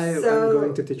 I'm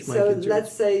going to teach my kids. So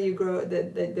let's say you grow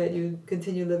that you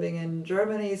continue living in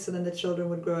Germany. So then the children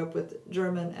would grow up with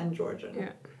German and Georgian.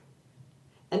 Yeah.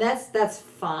 And that's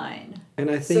fine. And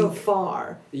I think so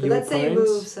far. But your let's say you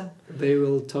parents, move. they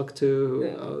will talk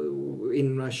to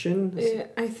in Russian. Yeah,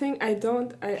 I think I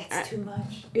don't. It's too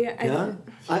much. Yeah.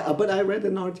 But I read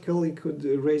an article. You could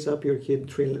raise up your kid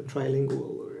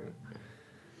trilingual.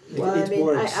 Well, it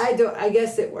works. I don't. I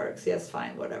guess it works. Yes,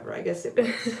 fine, whatever. I guess it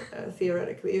works.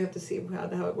 Theoretically, you have to see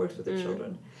how it works with the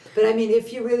children. But I mean,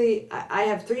 if you really, I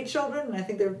have 3 children, and I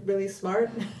think they're really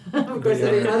smart. Of course,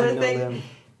 that's another thing.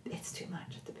 It's too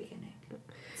much at the beginning.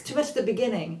 It's too much at the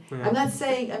beginning. Yeah. I'm not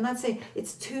saying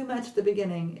it's too much at the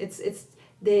beginning. It's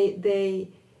they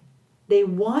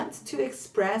want to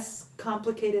express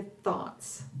complicated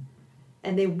thoughts,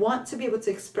 and they want to be able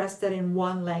to express that in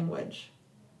one language.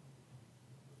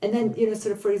 And then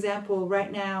sort of for example,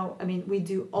 right now, I mean, we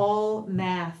do all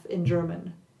math in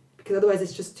German because otherwise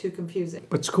it's just too confusing.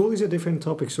 But school is a different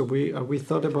topic, so we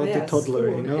thought about the toddler,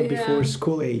 school. Before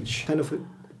school age, kind of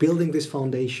building this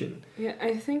foundation. Yeah,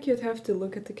 I think you'd have to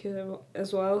look at the kid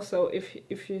as well. So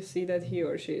if you see that he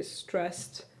or she is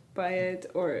stressed by it,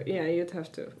 or you'd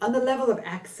have to. On the level of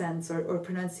accents or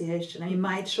pronunciation, I mean,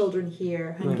 my children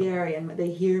hear Hungarian. They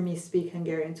hear me speak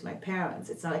Hungarian to my parents.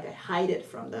 It's not like I hide it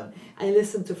from them. I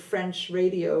listen to French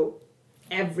radio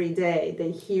every day.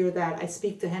 They hear that. I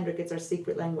speak to Hendrik. It's our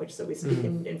secret language, so we speak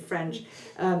in French.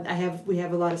 We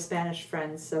have a lot of Spanish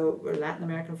friends, or Latin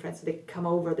American friends. So they come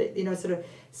over.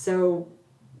 So,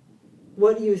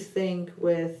 what do you think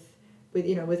with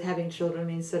having children? I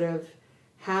mean, sort of.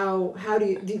 How do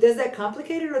you does that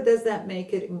complicate it, or does that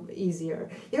make it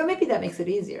easier? Maybe that makes it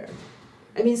easier.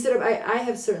 I mean, sort of. I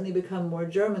have certainly become more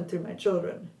German through my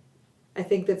children. I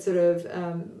think that sort of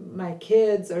my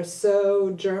kids are so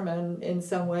German in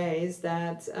some ways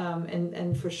that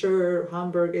and for sure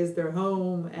Hamburg is their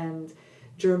home and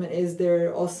German is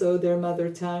also their mother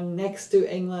tongue next to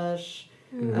English.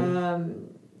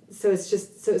 So it's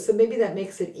just so maybe that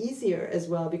makes it easier as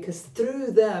well, because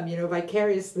through them,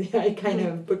 vicariously I kind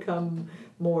of become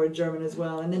more German as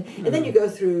well. And then you go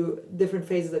through different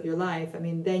phases of your life. I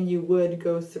mean, then you would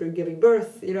go through giving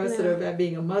birth, sort of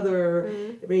being a mother,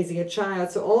 raising a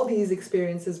child. So all these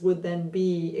experiences would then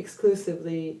be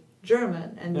exclusively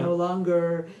German and no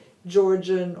longer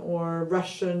Georgian or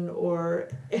Russian or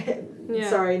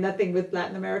sorry, nothing with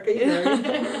Latin America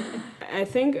either. I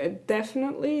think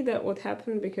definitely that would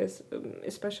happen because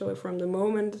especially from the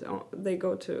moment they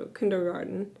go to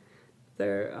kindergarten,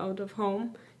 they're out of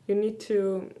home, you need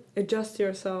to adjust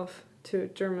yourself to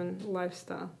German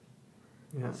lifestyle.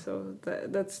 Yeah. So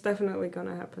that's definitely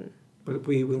gonna happen. but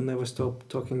we will never stop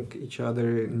talking each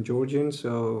other in Georgian.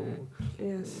 So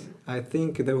Yes. I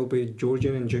think there will be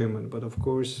Georgian and German, but of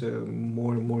course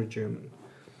more German.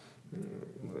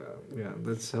 Yeah,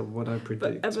 that's what I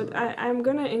predict. But I'm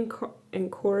gonna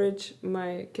encourage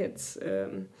my kids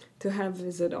to have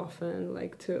visit often,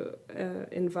 like to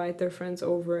invite their friends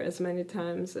over as many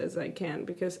times as I can,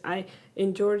 because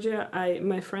in Georgia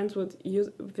my friends would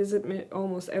visit me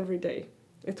almost every day.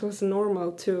 It was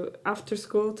normal to after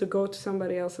school to go to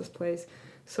somebody else's place.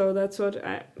 So that's what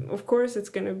of course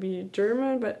it's gonna be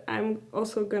German, but I'm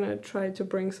also gonna try to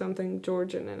bring something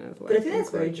Georgian in it. But I think that's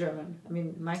very German. I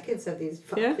mean, my kids have these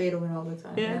Verabredungen all the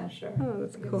time. Yeah? Yeah, sure. Oh,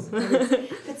 that's cool.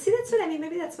 But see, that's what I mean.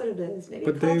 Maybe that's what it is. Maybe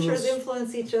But they cultures will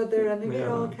influence each other, and maybe it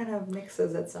Yeah. all kind of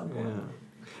mixes at some point. Yeah,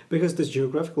 because this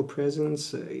geographical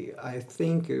presence, I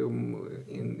think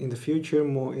in the future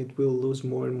it will lose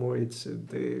more and more its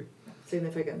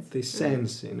Significance. the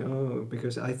sense,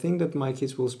 because I think that my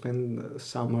kids will spend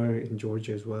summer in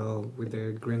Georgia as well with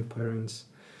their grandparents,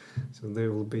 so they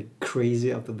will be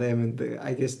crazy after them, and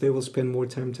I guess they will spend more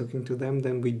time talking to them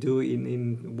than we do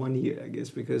in 1 year, I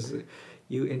guess, because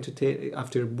you entertain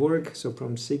after work, so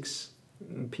from 6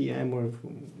 p.m. or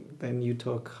then you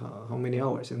talk how many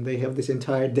hours, and they have this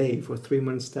entire day for 3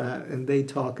 months and they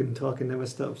talk and never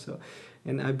stop. So,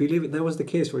 and I believe that was the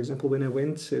case. For example, when I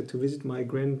went to visit my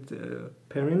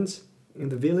grandparents in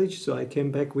the village, so I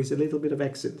came back with a little bit of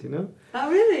accent, Oh,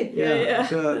 really? Yeah.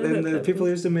 So then people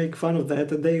used to make fun of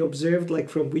that, and they observed like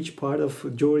from which part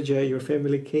of Georgia your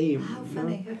family came. How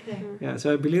funny. Okay. Yeah,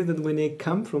 so I believe that when they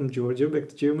come from Georgia back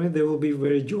to Germany, they will be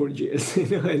very Georgian,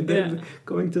 and then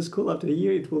going to school after a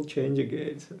year, it will change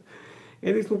again. So,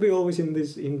 and it will be always in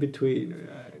this in between.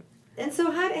 And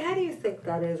so, how do you think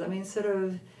that is? I mean, sort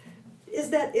of, is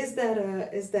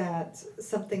that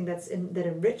something that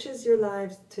enriches your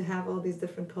lives to have all these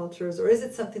different cultures, or is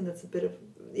it something that's a bit of,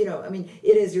 I mean,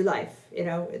 it is your life,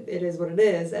 it is what it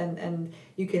is, and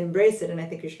you can embrace it, and I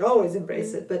think you should always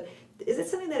embrace it. But is it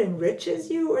something that enriches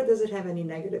you, or does it have any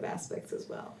negative aspects as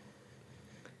well?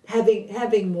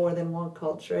 Having more than one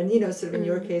culture, and sort of in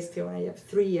your case too, and you have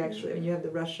 3 actually. I mean, you have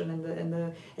the Russian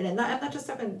and I'm not just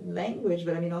talking language,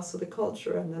 but I mean also the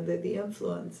culture and the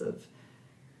influence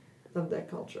of that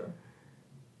culture.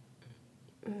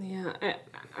 Yeah,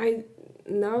 I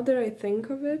now that I think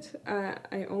of it,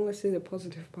 I only see the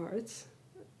positive parts,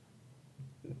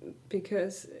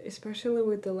 because especially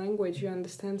with the language, you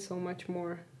understand so much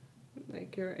more.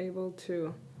 Like, you're able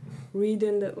to read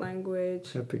in that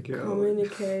language,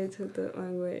 communicate with that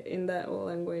language in that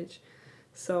language.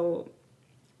 So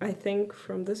I think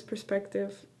from this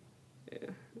perspective,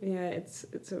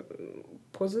 it's a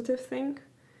positive thing.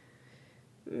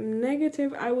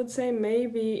 Negative, I would say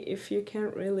maybe if you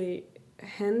can't really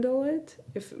handle it,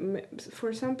 if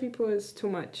for some people it's too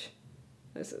much.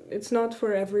 It's not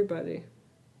for everybody.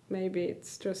 Maybe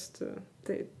it's just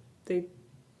they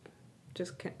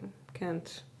just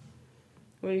can't.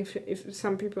 Well, if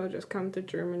some people just come to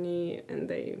Germany and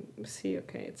they see,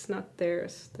 okay, it's not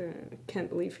theirs, they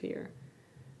can't live here.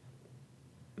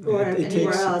 Or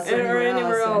anywhere else.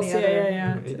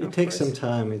 Yeah. It takes some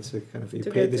time. It's a kind of, you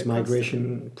pay this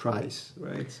migration price,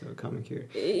 right? So coming here.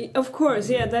 Of course,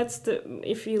 yeah. That's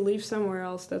if you leave somewhere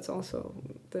else, that's also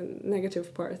the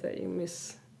negative part, that you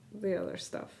miss the other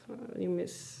stuff. You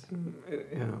miss.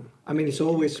 Yeah, I mean, it's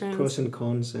always pros and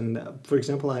cons. And for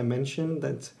example, I mentioned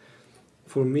that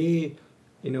for me,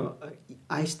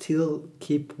 I still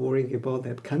keep worrying about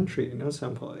that country,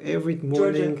 somehow. Every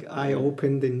morning Georgia. I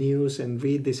open the news and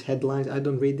read these headlines. I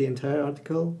don't read the entire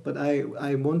article, but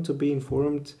I want to be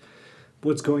informed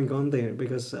what's going on there,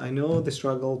 because I know the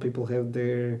struggle people have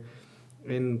there.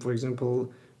 And for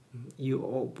example,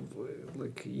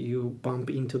 you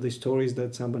bump into the stories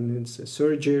that someone needs a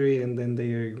surgery, and then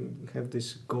they have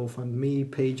this GoFundMe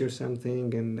page or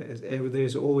something, and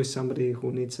there's always somebody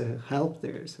who needs help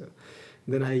there. So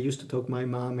then I used to talk to my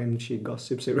mom, and she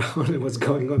gossips around what's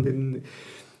going on in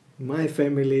my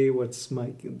family, what's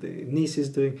the niece is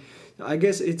doing. I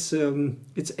guess it's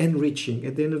enriching.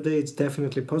 At the end of the day, it's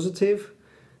definitely positive,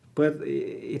 but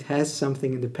it has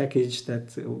something in the package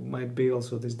that might be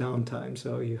also this downtime.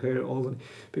 So you hear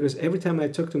because every time I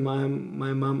talk to my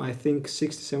mom, I think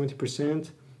 60-70%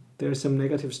 there are some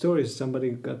negative stories. Somebody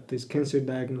got this cancer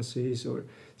diagnosis, or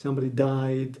somebody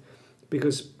died.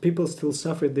 Because people still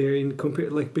suffer there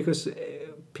because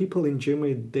people in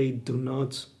Germany, they do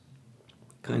not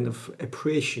kind of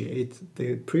appreciate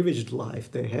the privileged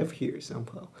life they have here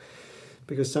somehow.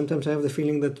 Because sometimes I have the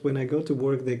feeling that when I go to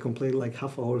work, they complain like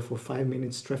half hour for 5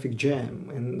 minutes traffic jam,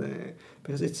 and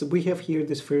because we have here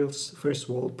this first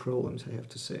world problems. I have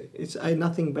to say,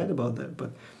 nothing bad about that,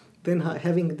 but then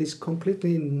having this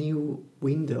completely new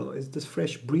window, is this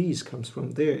fresh breeze comes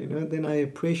from there, you know, then I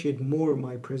appreciate more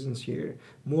my presence here,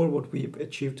 more what we've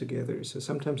achieved together. So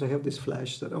sometimes I have this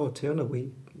flash that, oh, Teona,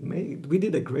 we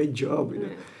did a great job, you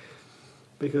know,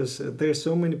 because there's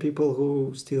so many people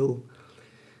who still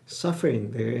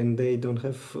suffering there and they don't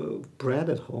have bread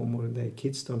at home, or their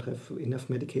kids don't have enough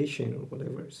medication or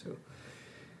whatever. So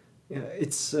yeah,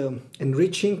 it's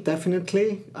enriching,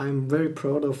 definitely. I'm very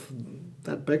proud of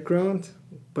that background,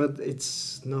 but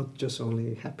it's not just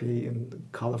only happy and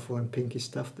colorful and pinky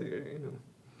stuff there, you know.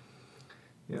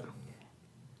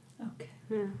 Yeah. Okay.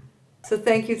 Yeah. So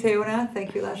thank you, Teona.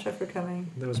 Thank you, Lasha, for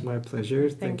coming. That was my pleasure.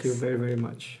 Thank Thanks. you very, very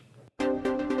much.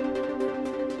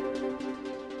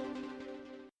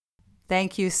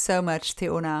 Thank you so much,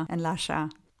 Teona and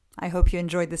Lasha. I hope you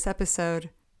enjoyed this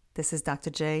episode. This is Dr.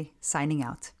 J signing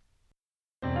out.